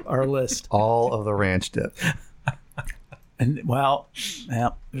our list. All of the ranch dip. And, there's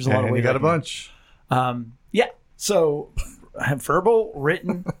a lot of ways. You got a bunch. So I have verbal,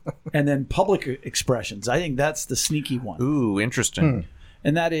 written, and then public expressions. I think that's the sneaky one. Ooh, interesting.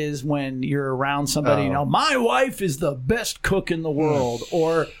 And that is when you're around somebody, my wife is the best cook in the world,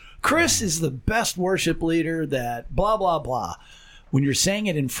 or Chris is the best worship leader that blah, blah, blah. When you're saying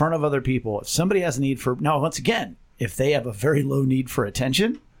it in front of other people, if somebody has a need for, now, once again, if they have a very low need for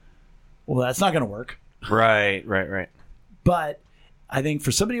attention, well, that's not going to work. Right. But I think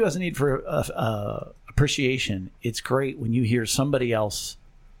for somebody who has a need for appreciation, it's great when you hear somebody else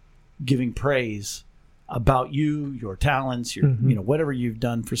giving praise about you, your talents, your whatever you've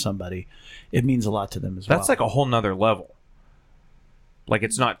done for somebody. It means a lot to them as well. That's like a whole nother level. Like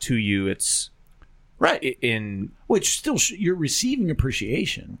it's not to you, it's right which still you're receiving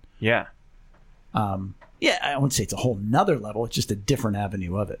appreciation. Yeah. I wouldn't say it's a whole nother level. It's just a different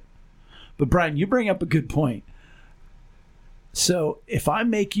avenue of it. But Brian, you bring up a good point. So if I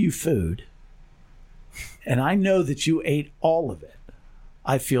make you food and I know that you ate all of it,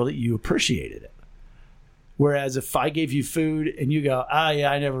 I feel that you appreciated it. Whereas if I gave you food and you go, yeah,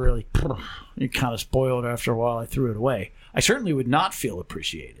 I never really, you kind of spoiled after a while, I threw it away, I certainly would not feel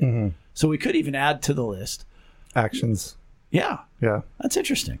appreciated. Mm-hmm. So we could even add to the list. Actions. Yeah. Yeah. That's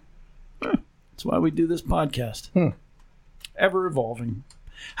interesting. That's why we do this podcast. Ever evolving.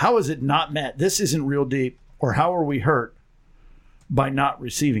 How is it not met? This isn't real deep. Or how are we hurt by not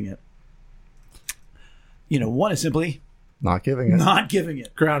receiving it? One is simply Not giving it. not giving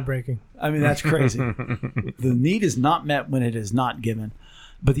it. Groundbreaking. I mean, that's crazy. The need is not met when it is not given.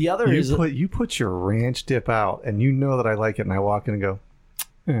 But the other is... You put your ranch dip out, and you know that I like it, and I walk in and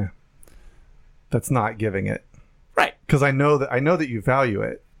go, that's not giving it. Right. Because I know that you value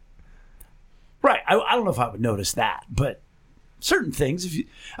it. Right. I don't know if I would notice that, but certain things,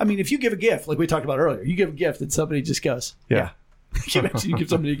 if you give a gift, like we talked about earlier, you give a gift and somebody just goes, Yeah. Can you imagine you give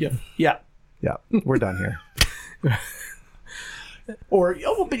somebody a gift? Yeah. Yeah. We're done here. Or,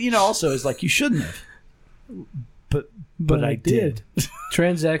 but also is like, you shouldn't have. But I did.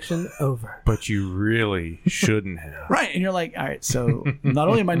 Transaction over. But you really shouldn't have. Right. And you're like, all right, so not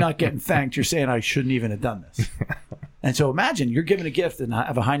only am I not getting thanked, you're saying I shouldn't even have done this. And so imagine you're given a gift and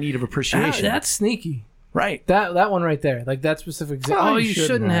have a high need of appreciation. That's sneaky. Right. That one right there. Like that specific example. Well, Oh, you you shouldn't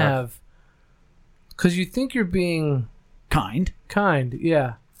shouldn't have. Because you think you're being Kind.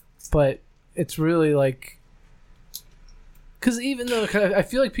 yeah. But it's really like... Because even though I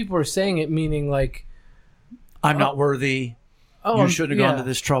feel like people are saying it meaning like... I'm not worthy. Oh, You shouldn't have gone to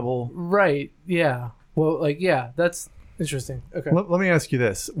this trouble. Right, yeah. Well, like, yeah, that's interesting. Okay. Let me ask you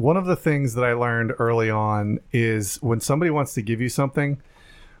this. One of the things that I learned early on is when somebody wants to give you something,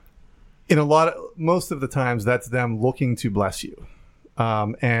 most of the times that's them looking to bless you.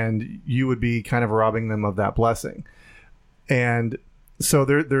 And you would be kind of robbing them of that blessing. And so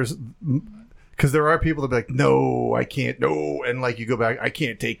there's... Because there are people that be like, no, I can't, no. And like you go back, I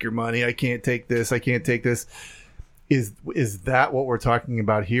can't take your money. I can't take this. I can't take this. Is that what we're talking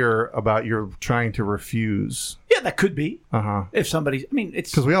about here, about you're trying to refuse? Yeah, that could be. Uh-huh. If somebody,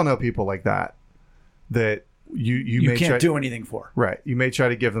 it's... Because we all know people like that you may can't do anything for. Right. You may try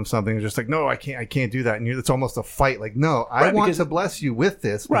to give them something. You're just like, no, I can't do that. And it's almost a fight. Like, no, I want to bless you with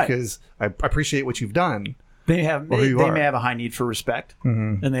this because I appreciate what you've done. They may have a high need for respect,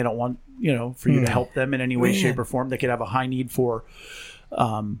 and they don't want for you to help them in any way, shape, or form. They could have a high need for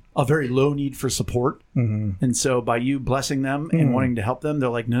a very low need for support, and so by you blessing them and wanting to help them, they're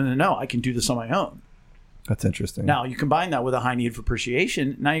like, no, I can do this on my own. That's interesting. Now you combine that with a high need for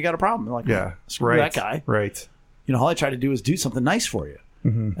appreciation. Now you got a problem. They're like, screw that guy. Right. All I try to do is do something nice for you,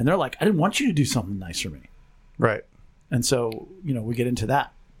 and they're like, I didn't want you to do something nice for me. Right. And so we get into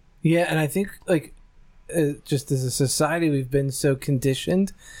that. Yeah, and I think like. Just as a society, we've been so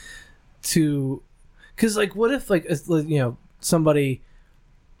conditioned to, because like, what if like somebody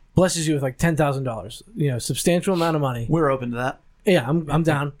blesses you with like $10,000, substantial amount of money. We're open to that. Yeah, I'm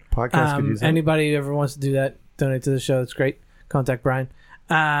down. Podcast could use that. Anybody who ever wants to do that, donate to the show. It's great. Contact Brian.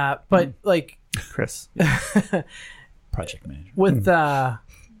 But like Chris, project manager. With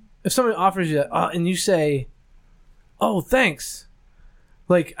if somebody offers you that, and you say, "Oh, thanks."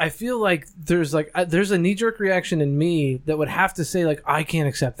 Like, I feel like there's a knee-jerk reaction in me that would have to say, like, I can't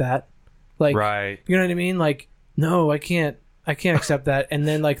accept that. Like, right. You know what I mean? Like, no, I can't accept that. And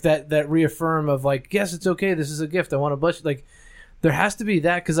then, like, that reaffirm of, like, yes, it's okay. This is a gift. I want to bless you. Like, there has to be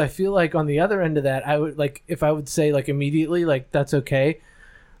that, because I feel like on the other end of that, I would, like, if I would say, like, immediately, like, that's okay,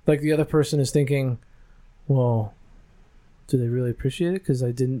 like, the other person is thinking, well, do they really appreciate it? Because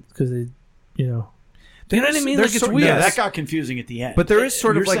they, you know what I mean? Like, it's weird. Yeah, that got confusing at the end. But there is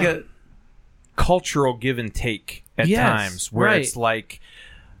sort of like a cultural give and take at times where it's like,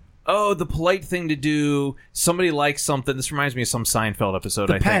 oh, the polite thing to do. Somebody likes something. This reminds me of some Seinfeld episode.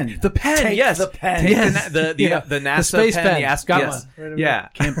 The pen. The pen. Take yes. the pen. Take Yes. the NASA The space pen. The Ask. Got Yes. one. Yeah.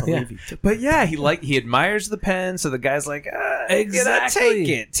 Can't believe he took But yeah, he admires the pen. So the guy's like,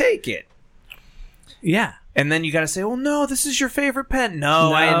 Exactly. take it. Yeah. And then you got to say, "Well, no, this is your favorite pen."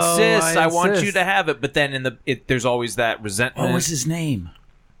 No, I insist. I want you to have it. But then there's always that resentment. What was his name?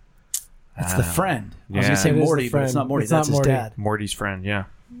 That's the friend. I was Yeah. going to say It is Morty, the but it's friend. not Morty. It's That's not his Morty. dad. Morty's friend. Yeah.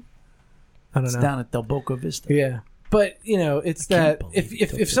 I don't It's know. down at Del Boca Vista. Yeah, but it's I that can't if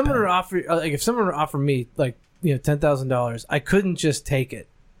believe if someone were to offer if someone were to offer me like $10,000, I couldn't just take it,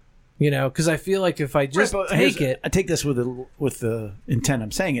 because I feel like if I just take it, I take this with the intent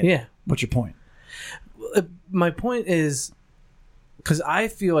I'm saying it. Yeah. What's your point? My point is because I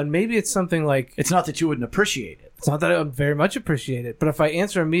feel, and maybe it's something like It's not that you wouldn't appreciate it. it's not that I would very much appreciate it, but if I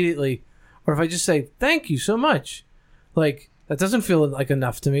answer immediately, or if I just say thank you so much, like that doesn't feel like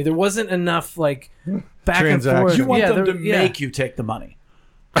enough to me. There wasn't enough like back and Transaction. forth. You want Yeah, them there- to yeah. make you take the money.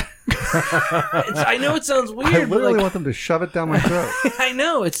 I know it sounds weird. I literally but want them to shove it down my throat. I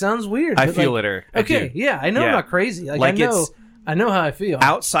know it sounds weird. I but feel like, it. Okay, yeah, I know I'm not crazy. Like I know how I feel.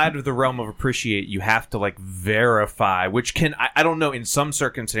 Outside of the realm of appreciate, you have to like verify, which can I don't know, in some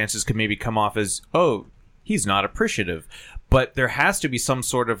circumstances could maybe come off as, oh, he's not appreciative. But there has to be some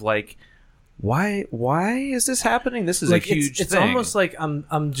sort of like, why is this happening? This is like, a huge it's thing. almost like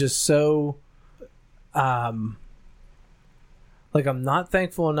I'm just so like I'm not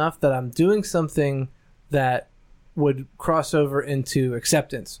thankful enough that I'm doing something that would cross over into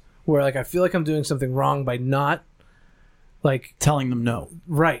acceptance, where like I feel like I'm doing something wrong by not like telling them no.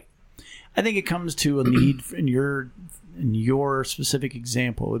 Right. I think it comes to a need in your specific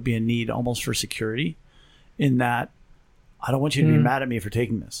example. It would be a need almost for security, in that I don't want you to be mad at me for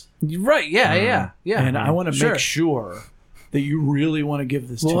taking this. Right. Yeah. And I want to make sure that you really want to give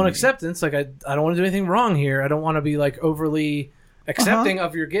this to me. Well, on acceptance, like I don't want to do anything wrong here. I don't want to be like overly accepting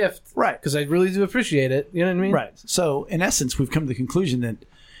of your gift. Right. Because I really do appreciate it. You know what I mean? Right. So, in essence, we've come to the conclusion that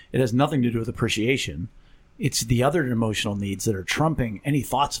it has nothing to do with appreciation. It's the other emotional needs that are trumping any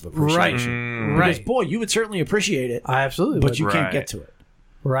thoughts of appreciation. Right. Because, boy, you would certainly appreciate it, I absolutely but would. you can't Right. get to it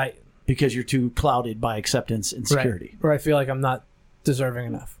Right. because you're too clouded by acceptance and security. Right. Or I feel like I'm not deserving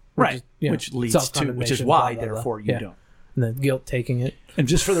enough. Right. Which Which is why, therefore, you don't. And then guilt taking it. And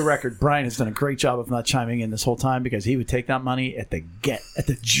just for the record, Brian has done a great job of not chiming in this whole time, because he would take that money at the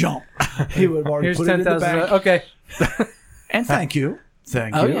jump. He would have already Here's put it in the $10,000. bank. Okay. And thank you.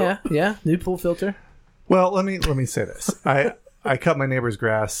 Thank Oh you. yeah. New pool filter. Well, let me say this. I cut my neighbor's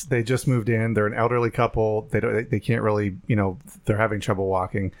grass. They just moved in. They're an elderly couple. They can't really, they're having trouble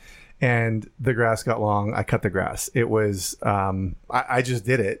walking, and the grass got long. I cut the grass. It was I just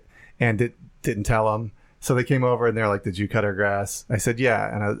did it, and didn't tell them. So they came over and they're like, "Did you cut our grass?" I said,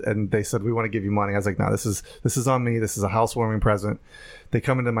 "Yeah," and they said, "We want to give you money." I was like, "No, this is on me. This is a housewarming present." They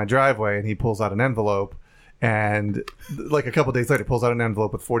come into my driveway and he pulls out an envelope, and like a couple days later, pulls out an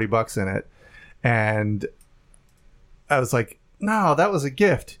envelope with $40 in it, and I was like, "No, that was a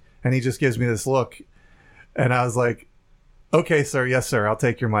gift," and he just gives me this look, and I was like, "Okay, sir. Yes, sir. I'll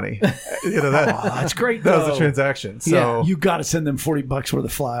take your money." That's great. That was a transaction. So you got to send them $40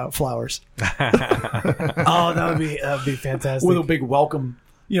 worth of flowers. Oh, that would be fantastic. With a big welcome.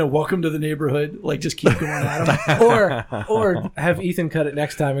 Welcome to the neighborhood. Like, just keep going at them. or have Ethan cut it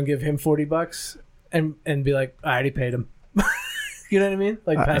next time and give him $40 and be like, I already paid him. You know what I mean?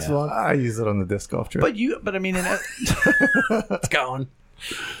 Like pass it along. I use it on the disc golf trip. But I mean, It's going.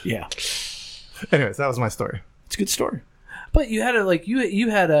 Yeah, Anyways, that was my story. it's a good story. But you had you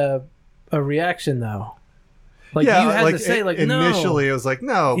had a reaction though. Like Yeah, you had like, to say like initially no. it was like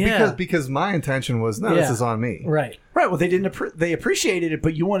no, Yeah. because my intention was no, Yeah. this is on me. Right. Right. Well, they didn't. They appreciated it,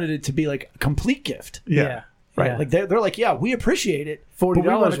 but you wanted it to be like a complete gift. Yeah. Right. Yeah. Like they're like, yeah, we appreciate it. $40 but we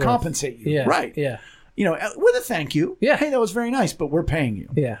want to worth. compensate you. Yeah. Right. Yeah. With a thank you. Yeah. Hey, that was very nice, but we're paying you.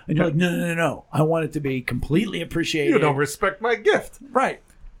 Yeah. And you're like, no. I want it to be completely appreciated. You don't respect my gift. Right.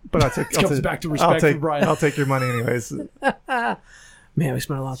 But I'll take. comes back to respect for Brian. I'll take your money anyways. Man, we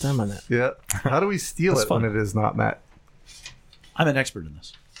spent a lot of time on that. Yeah. How do we steal it fun. when it is not met? I'm an expert in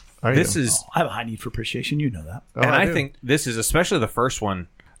this. Are This you? is, I have a high need for appreciation. You know that. Oh, and I do. think this is especially the first one.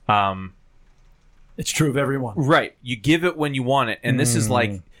 It's true of everyone. Right. You give it when you want it. And this is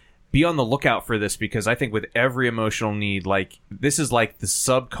like, be on the lookout for this, because I think with every emotional need, like this is like the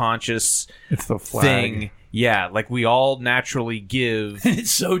subconscious It's the flag. thing. Yeah. Like we all naturally give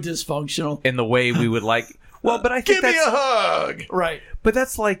It's so dysfunctional. in the way we would like. Well, but I think Give me that's, a hug. Right. but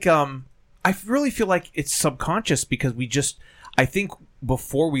that's like, I really feel like it's subconscious, because I think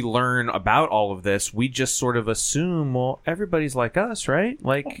before we learn about all of this, we just sort of assume, well, everybody's like us, right?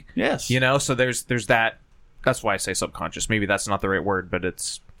 Like, Yes. so there's that. That's why I say subconscious. Maybe that's not the right word, but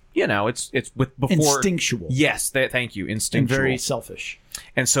it's, it's with before Instinctual. Yes, thank you, And instinctual. very selfish.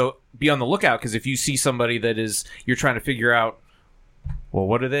 And so be on the lookout, because if you see somebody that is, you're trying to figure out, well,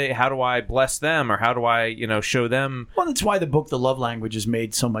 what are they? How do I bless them, or how do I, show them? Well, that's why the book The Love Languages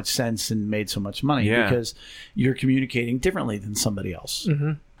made so much sense and made so much money, Yeah. because you're communicating differently than somebody else.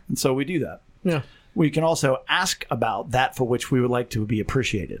 Mm-hmm. And so we do that. Yeah. We can also ask about that for which we would like to be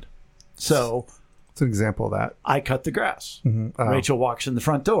appreciated. So It's an example of that. I cut the grass. Oh. Rachel walks in the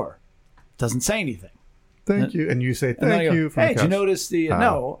front door, doesn't say anything. Thank you, and you say And then I thank go, you. For hey, the did you couch." notice the...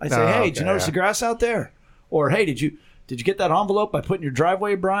 no. I say, hey, did you okay, notice the grass out there? Or, hey, did you get that envelope I put in your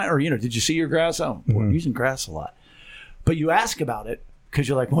driveway, Brian? Or, did you see your grass? Oh, we're using grass a lot. But you ask about it because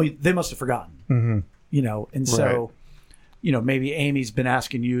you're like, well, they must have forgotten. And so, maybe Amy's been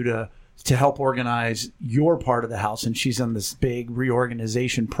asking you to help organize your part of the house, and she's in this big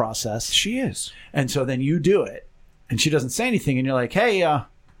reorganization process. She is. And so then you do it, and she doesn't say anything, and you're like, hey,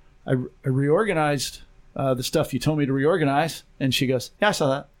 I reorganized the stuff you told me to reorganize. And she goes, yeah, I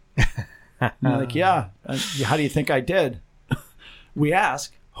saw that. And I'm like, yeah. How do you think I did? We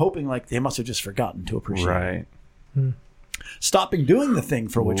ask, hoping like they must have just forgotten to appreciate it. Right. Stopping doing the thing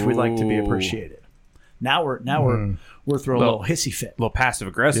for which we'd like to be appreciated. Now we're throwing a little hissy fit. A little passive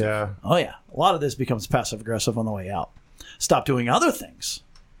aggressive. Yeah. Oh yeah, a lot of this becomes passive aggressive on the way out. Stop doing other things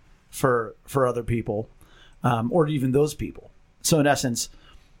for other people, or even those people. So in essence,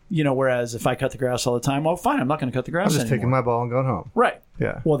 whereas if I cut the grass all the time, well, fine, I'm not going to cut the grass I'm just anymore. taking my ball and going home. Right.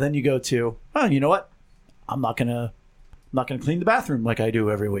 Yeah. Well, then you go to, oh, you know what? I'm not gonna clean the bathroom like I do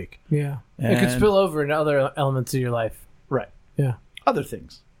every week. Yeah. It could And- spill over into other elements of your life. Right. Yeah. Other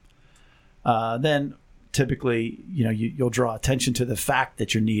things. Then typically, you'll draw attention to the fact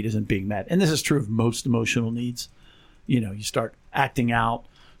that your need isn't being met. And this is true of most emotional needs. You start acting out,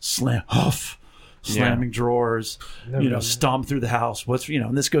 slamming drawers, stomp through the house.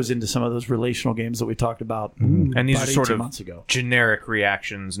 And this goes into some of those relational games that we talked about. And these about are sort 18 of months ago. generic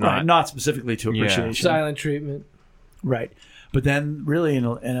reactions, Right, not specifically to appreciation. Silent treatment. Right. But then really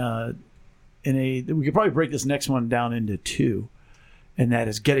we could probably break this next one down into two, and that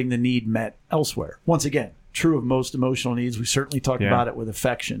is getting the need met elsewhere. Once again, true of most emotional needs. We certainly talked about it with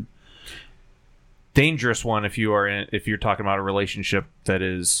affection. dangerous one if you're talking about a relationship that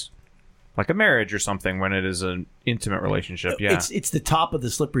is like a marriage or something, when it is an intimate relationship. Yeah. It's the top of the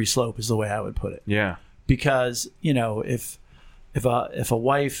slippery slope is the way I would put it. Yeah. Because, if a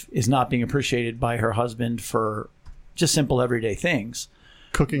wife is not being appreciated by her husband for just simple everyday things,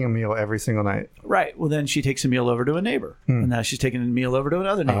 Cooking a meal every single night. right, well then she takes a meal over to a neighbor. And now she's taking a meal over to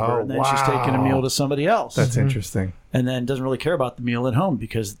another neighbor. Oh, and then she's taking a wow. meal to somebody else. That's interesting. And then doesn't really care about the meal at home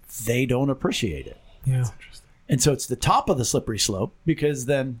because they don't appreciate it. Yeah. And so it's the top of the slippery slope because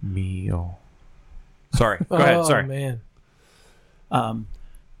then Meal. Sorry. Go ahead. Sorry. Man.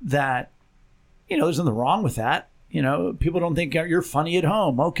 that, there's nothing wrong with that. People don't think you're funny at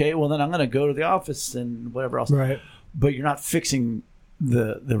home. Okay, well then I'm going to go to the office and whatever else. Right. But you're not fixing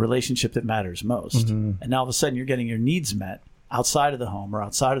the relationship that matters most. And now all of a sudden you're getting your needs met outside of the home or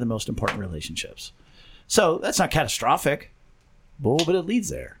outside of the most important relationships. So that's not catastrophic, but it leads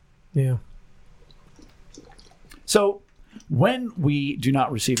there. Yeah. So when we do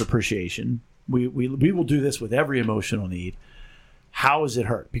not receive appreciation, we will do this with every emotional need. How is it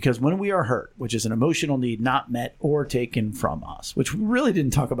hurt? Because when we are hurt, which is an emotional need not met or taken from us, which we really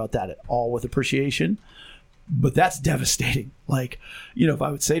didn't talk about that at all with appreciation, but that's devastating. Like, if I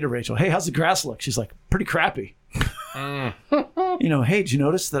would say to Rachel, hey, how's the grass look? She's like, pretty crappy. Hey, did you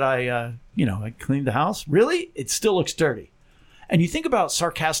notice that I cleaned the house? Really? It still looks dirty. And you think about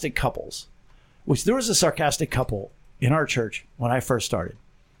sarcastic couples, which there was a sarcastic couple in our church when I first started.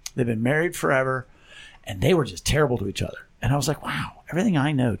 They've been married forever, and they were just terrible to each other. And I was like, wow, everything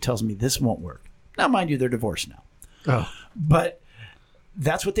I know tells me this won't work. Now, mind you, they're divorced now. Oh. But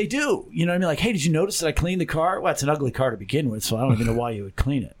that's what they do. You know what I mean? Like, hey, did you notice that I cleaned the car? Well, it's an ugly car to begin with, so I don't even know why you would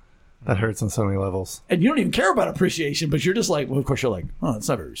clean it. That hurts on so many levels. And you don't even care about appreciation, but you're just like, well, of course you're like, oh, that's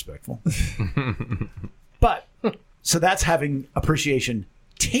not very respectful. But, so that's having appreciation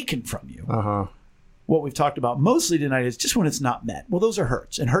taken from you. Uh-huh. What we've talked about mostly tonight is just when it's not met. Well, those are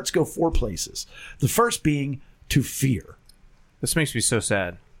hurts, and hurts go 4 places. The first being to fear. This makes me so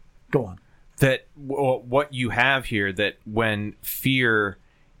sad. Go on. That what you have here, that when fear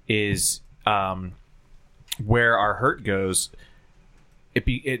is where our hurt goes,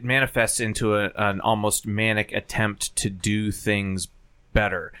 it manifests into an almost manic attempt to do things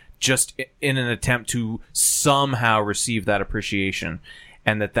better, just in an attempt to somehow receive that appreciation.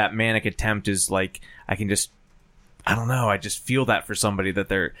 And that manic attempt is like, I don't know, I just feel that for somebody, that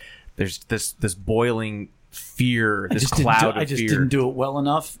there's this boiling fear, this cloud of fear. I just didn't do it well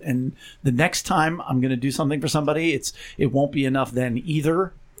enough, and the next time I'm going to do something for somebody, it won't be enough then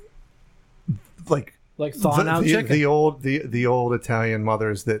either. Like thawing out chicken. the old Italian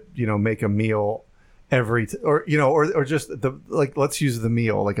mothers that make a meal every or just let's use the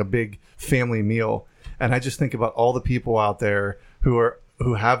meal, like a big family meal. And I just think about all the people out there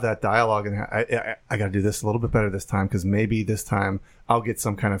who have that dialogue, and I got to do this a little bit better this time, because maybe this time I'll get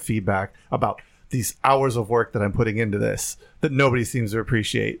some kind of feedback about these hours of work that I'm putting into this that nobody seems to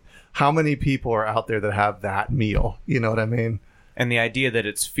appreciate. How many people are out there that have that meal? You know what I mean? And the idea that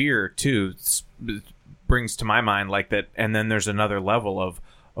it's fear too brings to my mind like that. And then there's another level of,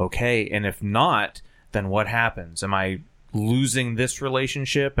 okay, and if not, then what happens? Am I losing this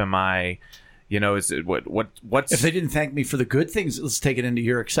relationship? Am I, is it what's If they didn't thank me for the good things, let's take it into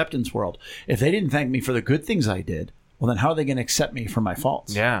your acceptance world. If they didn't thank me for the good things I did, well, then how are they going to accept me for my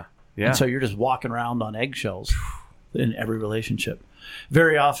faults? Yeah. And so you're just walking around on eggshells in every relationship.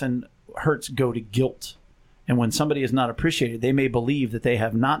 Very often, hurts go to guilt. And when somebody is not appreciated, they may believe that they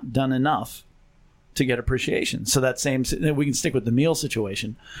have not done enough to get appreciation. So that same, we can stick with the meal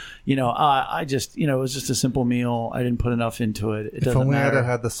situation. I just, it was just a simple meal. I didn't put enough into it. It doesn't If only matter. I'd have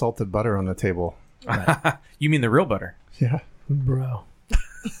had the salted butter on the table. You mean the real butter? Yeah. Bro.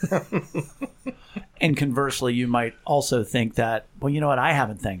 And conversely, you might also think that, well, you know what? I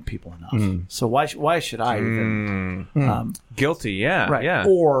haven't thanked people enough. So why should I even? Guilty, yeah. Right. Yeah.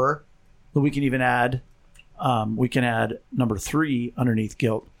 Or we can even add, number 3 underneath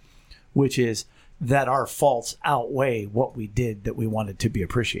guilt, which is that our faults outweigh what we did that we wanted to be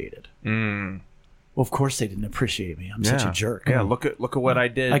appreciated. Well, of course they didn't appreciate me. I'm such a jerk. Yeah, look at what I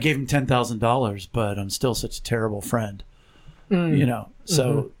did. I gave him $10,000, but I'm still such a terrible friend.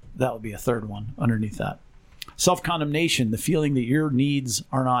 So that would be a third one underneath that. Self-condemnation, the feeling that your needs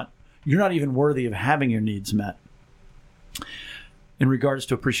you're not even worthy of having your needs met. In regards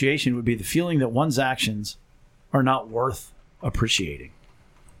to appreciation, would be the feeling that one's actions are not worth appreciating.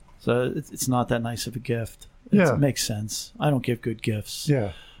 So it's not that nice of a gift. It makes sense. I don't give good gifts.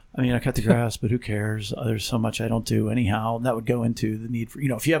 Yeah. I mean, I cut the grass, but who cares? There's so much I don't do anyhow. That would go into the need for,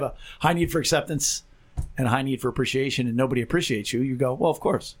 if you have a high need for acceptance and a high need for appreciation and nobody appreciates you, you go, well, of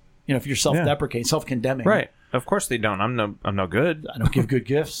course. If you're self-deprecating, self-condemning. Right. Of course they don't. I'm no good. I don't give good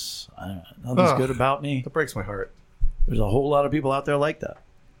gifts. Nothing's good about me. That breaks my heart. There's a whole lot of people out there like that.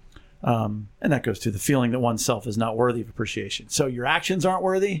 And that goes to the feeling that oneself is not worthy of appreciation. So your actions aren't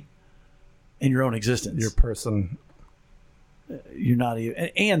worthy in your own existence. Your person. You're not even,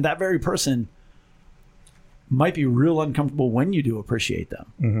 and that very person might be real uncomfortable when you do appreciate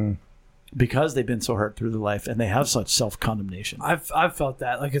them because they've been so hurt through their life and they have such self-condemnation. I've felt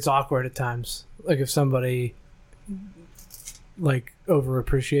that. Like, it's awkward at times. Like, if somebody over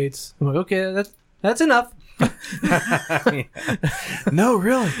appreciates, I'm like, okay, that's enough. No,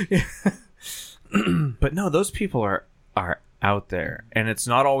 really. But no, those people are out there, and it's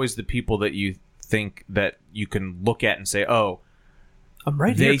not always the people that you think that you can look at and say, oh, I'm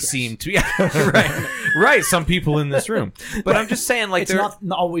right they here, seem to right some people in this room, but I'm just saying, like, It's they're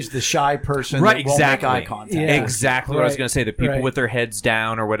not always the shy person right, that won't exactly make eye contact. Yeah. Exactly what I was Right. going to say. The people Right. with their heads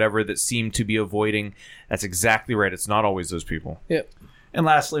down or whatever that seem to be avoiding. That's exactly right. It's not always those people. Yep. And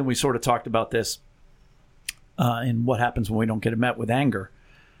lastly, we sort of talked about this in what happens when we don't get met with anger.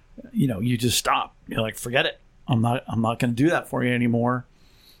 You just stop. You're like, forget it. I'm not going to do that for you anymore.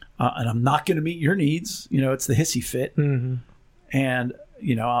 And I'm not going to meet your needs. It's the hissy fit. Mm-hmm. And,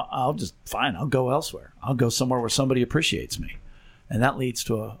 I'll just, fine, I'll go elsewhere. I'll go somewhere where somebody appreciates me. And that leads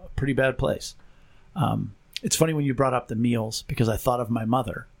to a pretty bad place. It's funny when you brought up the meals, because I thought of my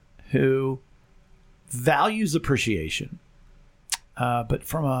mother, who values appreciation. But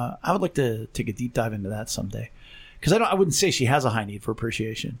I would like to take a deep dive into that someday. Because I wouldn't say she has a high need for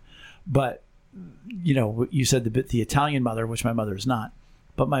appreciation. But, you said the Italian mother, which my mother is not.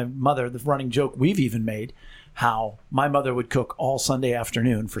 But my mother, the running joke we've even made, how my mother would cook all Sunday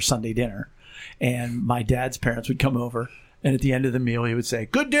afternoon for Sunday dinner. And my dad's parents would come over. And at the end of the meal, he would say,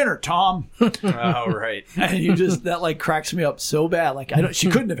 "Good dinner, Tom." Oh, right. And that cracks me up so bad. Like, she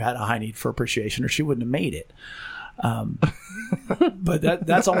couldn't have had a high need for appreciation or she wouldn't have made it. But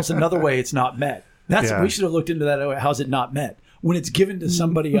that's almost another way it's not met. We should have looked into that. How's it not met? When it's given to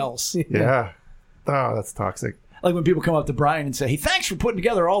somebody else. Yeah. Oh, that's toxic. Like when people come up to Brian and say, "Hey, thanks for putting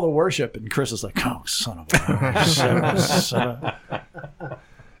together all the worship." And Chris is like, "Oh, son of a..."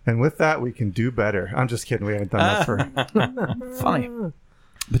 And with that, we can do better. I'm just kidding. We haven't done that for... Funny.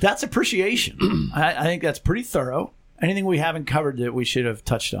 But that's appreciation. I think that's pretty thorough. Anything we haven't covered that we should have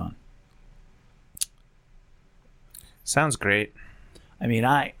touched on? Sounds great. I mean,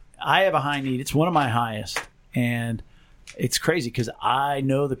 I have a high need. It's one of my highest. And it's crazy because I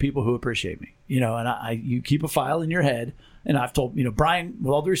know the people who appreciate me. And you keep a file in your head. And I've told, Brian,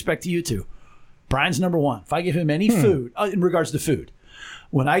 with all due respect to you two, Brian's number one. If I give him any food, in regards to food,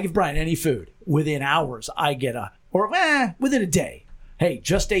 when I give Brian any food, within hours, I get within a day. Hey,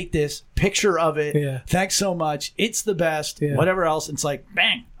 just ate this, picture of it. Yeah. Thanks so much. It's the best. Yeah. Whatever else. It's like,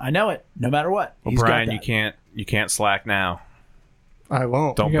 bang, I know it. No matter what. Well, He's got Brian, that. you can't slack now. I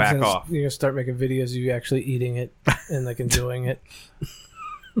won't. Don't back off. You're going to start making videos of you actually eating it and enjoying it.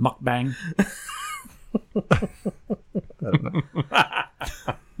 Mukbang. I don't know.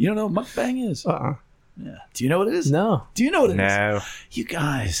 You don't know what mukbang is? Uh-uh. Yeah. Do you know what it is? No. Do you know what it is? No. You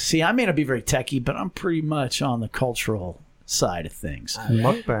guys, see, I may not be very techie, but I'm pretty much on the cultural side of things.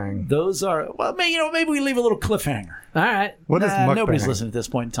 Mukbang. Those are, well, maybe we leave a little cliffhanger. All right. What is mukbang? Nobody's listening at this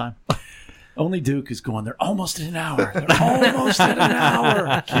point in time. Only Duke is going, they're almost at an hour. They're almost at an hour. They're almost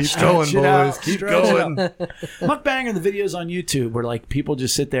at an hour. Keep going, boys. Keep going. Mukbang are the videos on YouTube where like people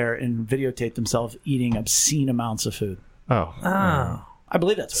just sit there and videotape themselves eating obscene amounts of food. Oh. I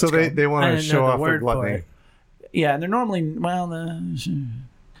believe that's So they want to show off their gluttony. Yeah, and they're normally,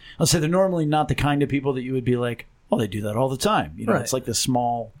 I'll say they're normally not the kind of people that you would be like, oh, they do that all the time. You know, Right. It's like the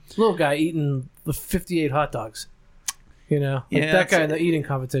small... Little guy eating the 58 hot dogs. You know, like Yeah, that guy in the eating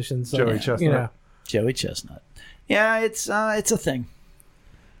competitions. Joey Chestnut. You know, Joey Chestnut. Yeah, it's a thing.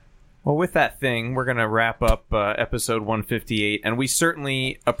 Well, with that thing, we're going to wrap up episode 158, and we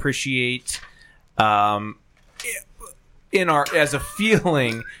certainly appreciate, as a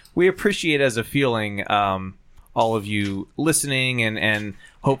feeling, all of you listening, and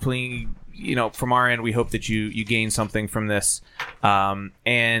hopefully, from our end, we hope that you gain something from this,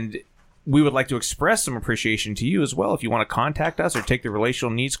 and we would like to express some appreciation to you as well. If you want to contact us or take the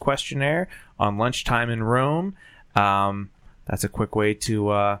relational needs questionnaire on Lunchtime in Rome, that's a quick way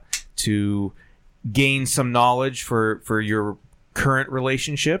to gain some knowledge for your current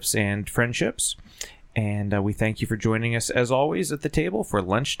relationships and friendships. And we thank you for joining us, as always, at the table for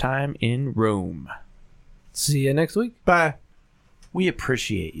Lunchtime in Rome. see you next week. Bye. We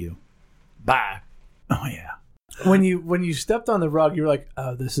appreciate you. Bye. Oh, yeah. When you stepped on the rug, you were like,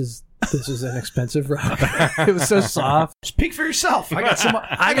 "Oh, this is an expensive rug." It was so soft. Speak for yourself. I got some.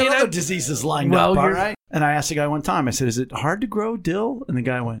 I got other diseases lined up. All right. And I asked the guy one time. I said, "Is it hard to grow dill?" And the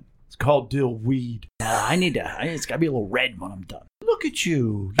guy went, "It's called dill weed." It's got to be a little red when I'm done. Look at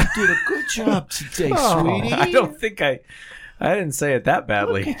you. You did a good job today, sweetie. I don't think I didn't say it that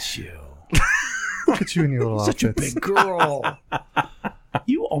badly. Look at you. Look at you in your little Such a outfits. big girl.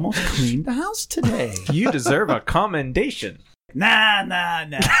 You almost cleaned the house today. You deserve a commendation. Nah.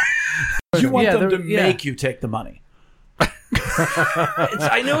 You want them to yeah. make you take the money.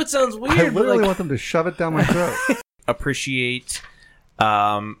 I know it sounds weird, I but literally like, want them to shove it down my throat. Appreciate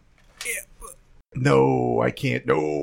No, I can't. No.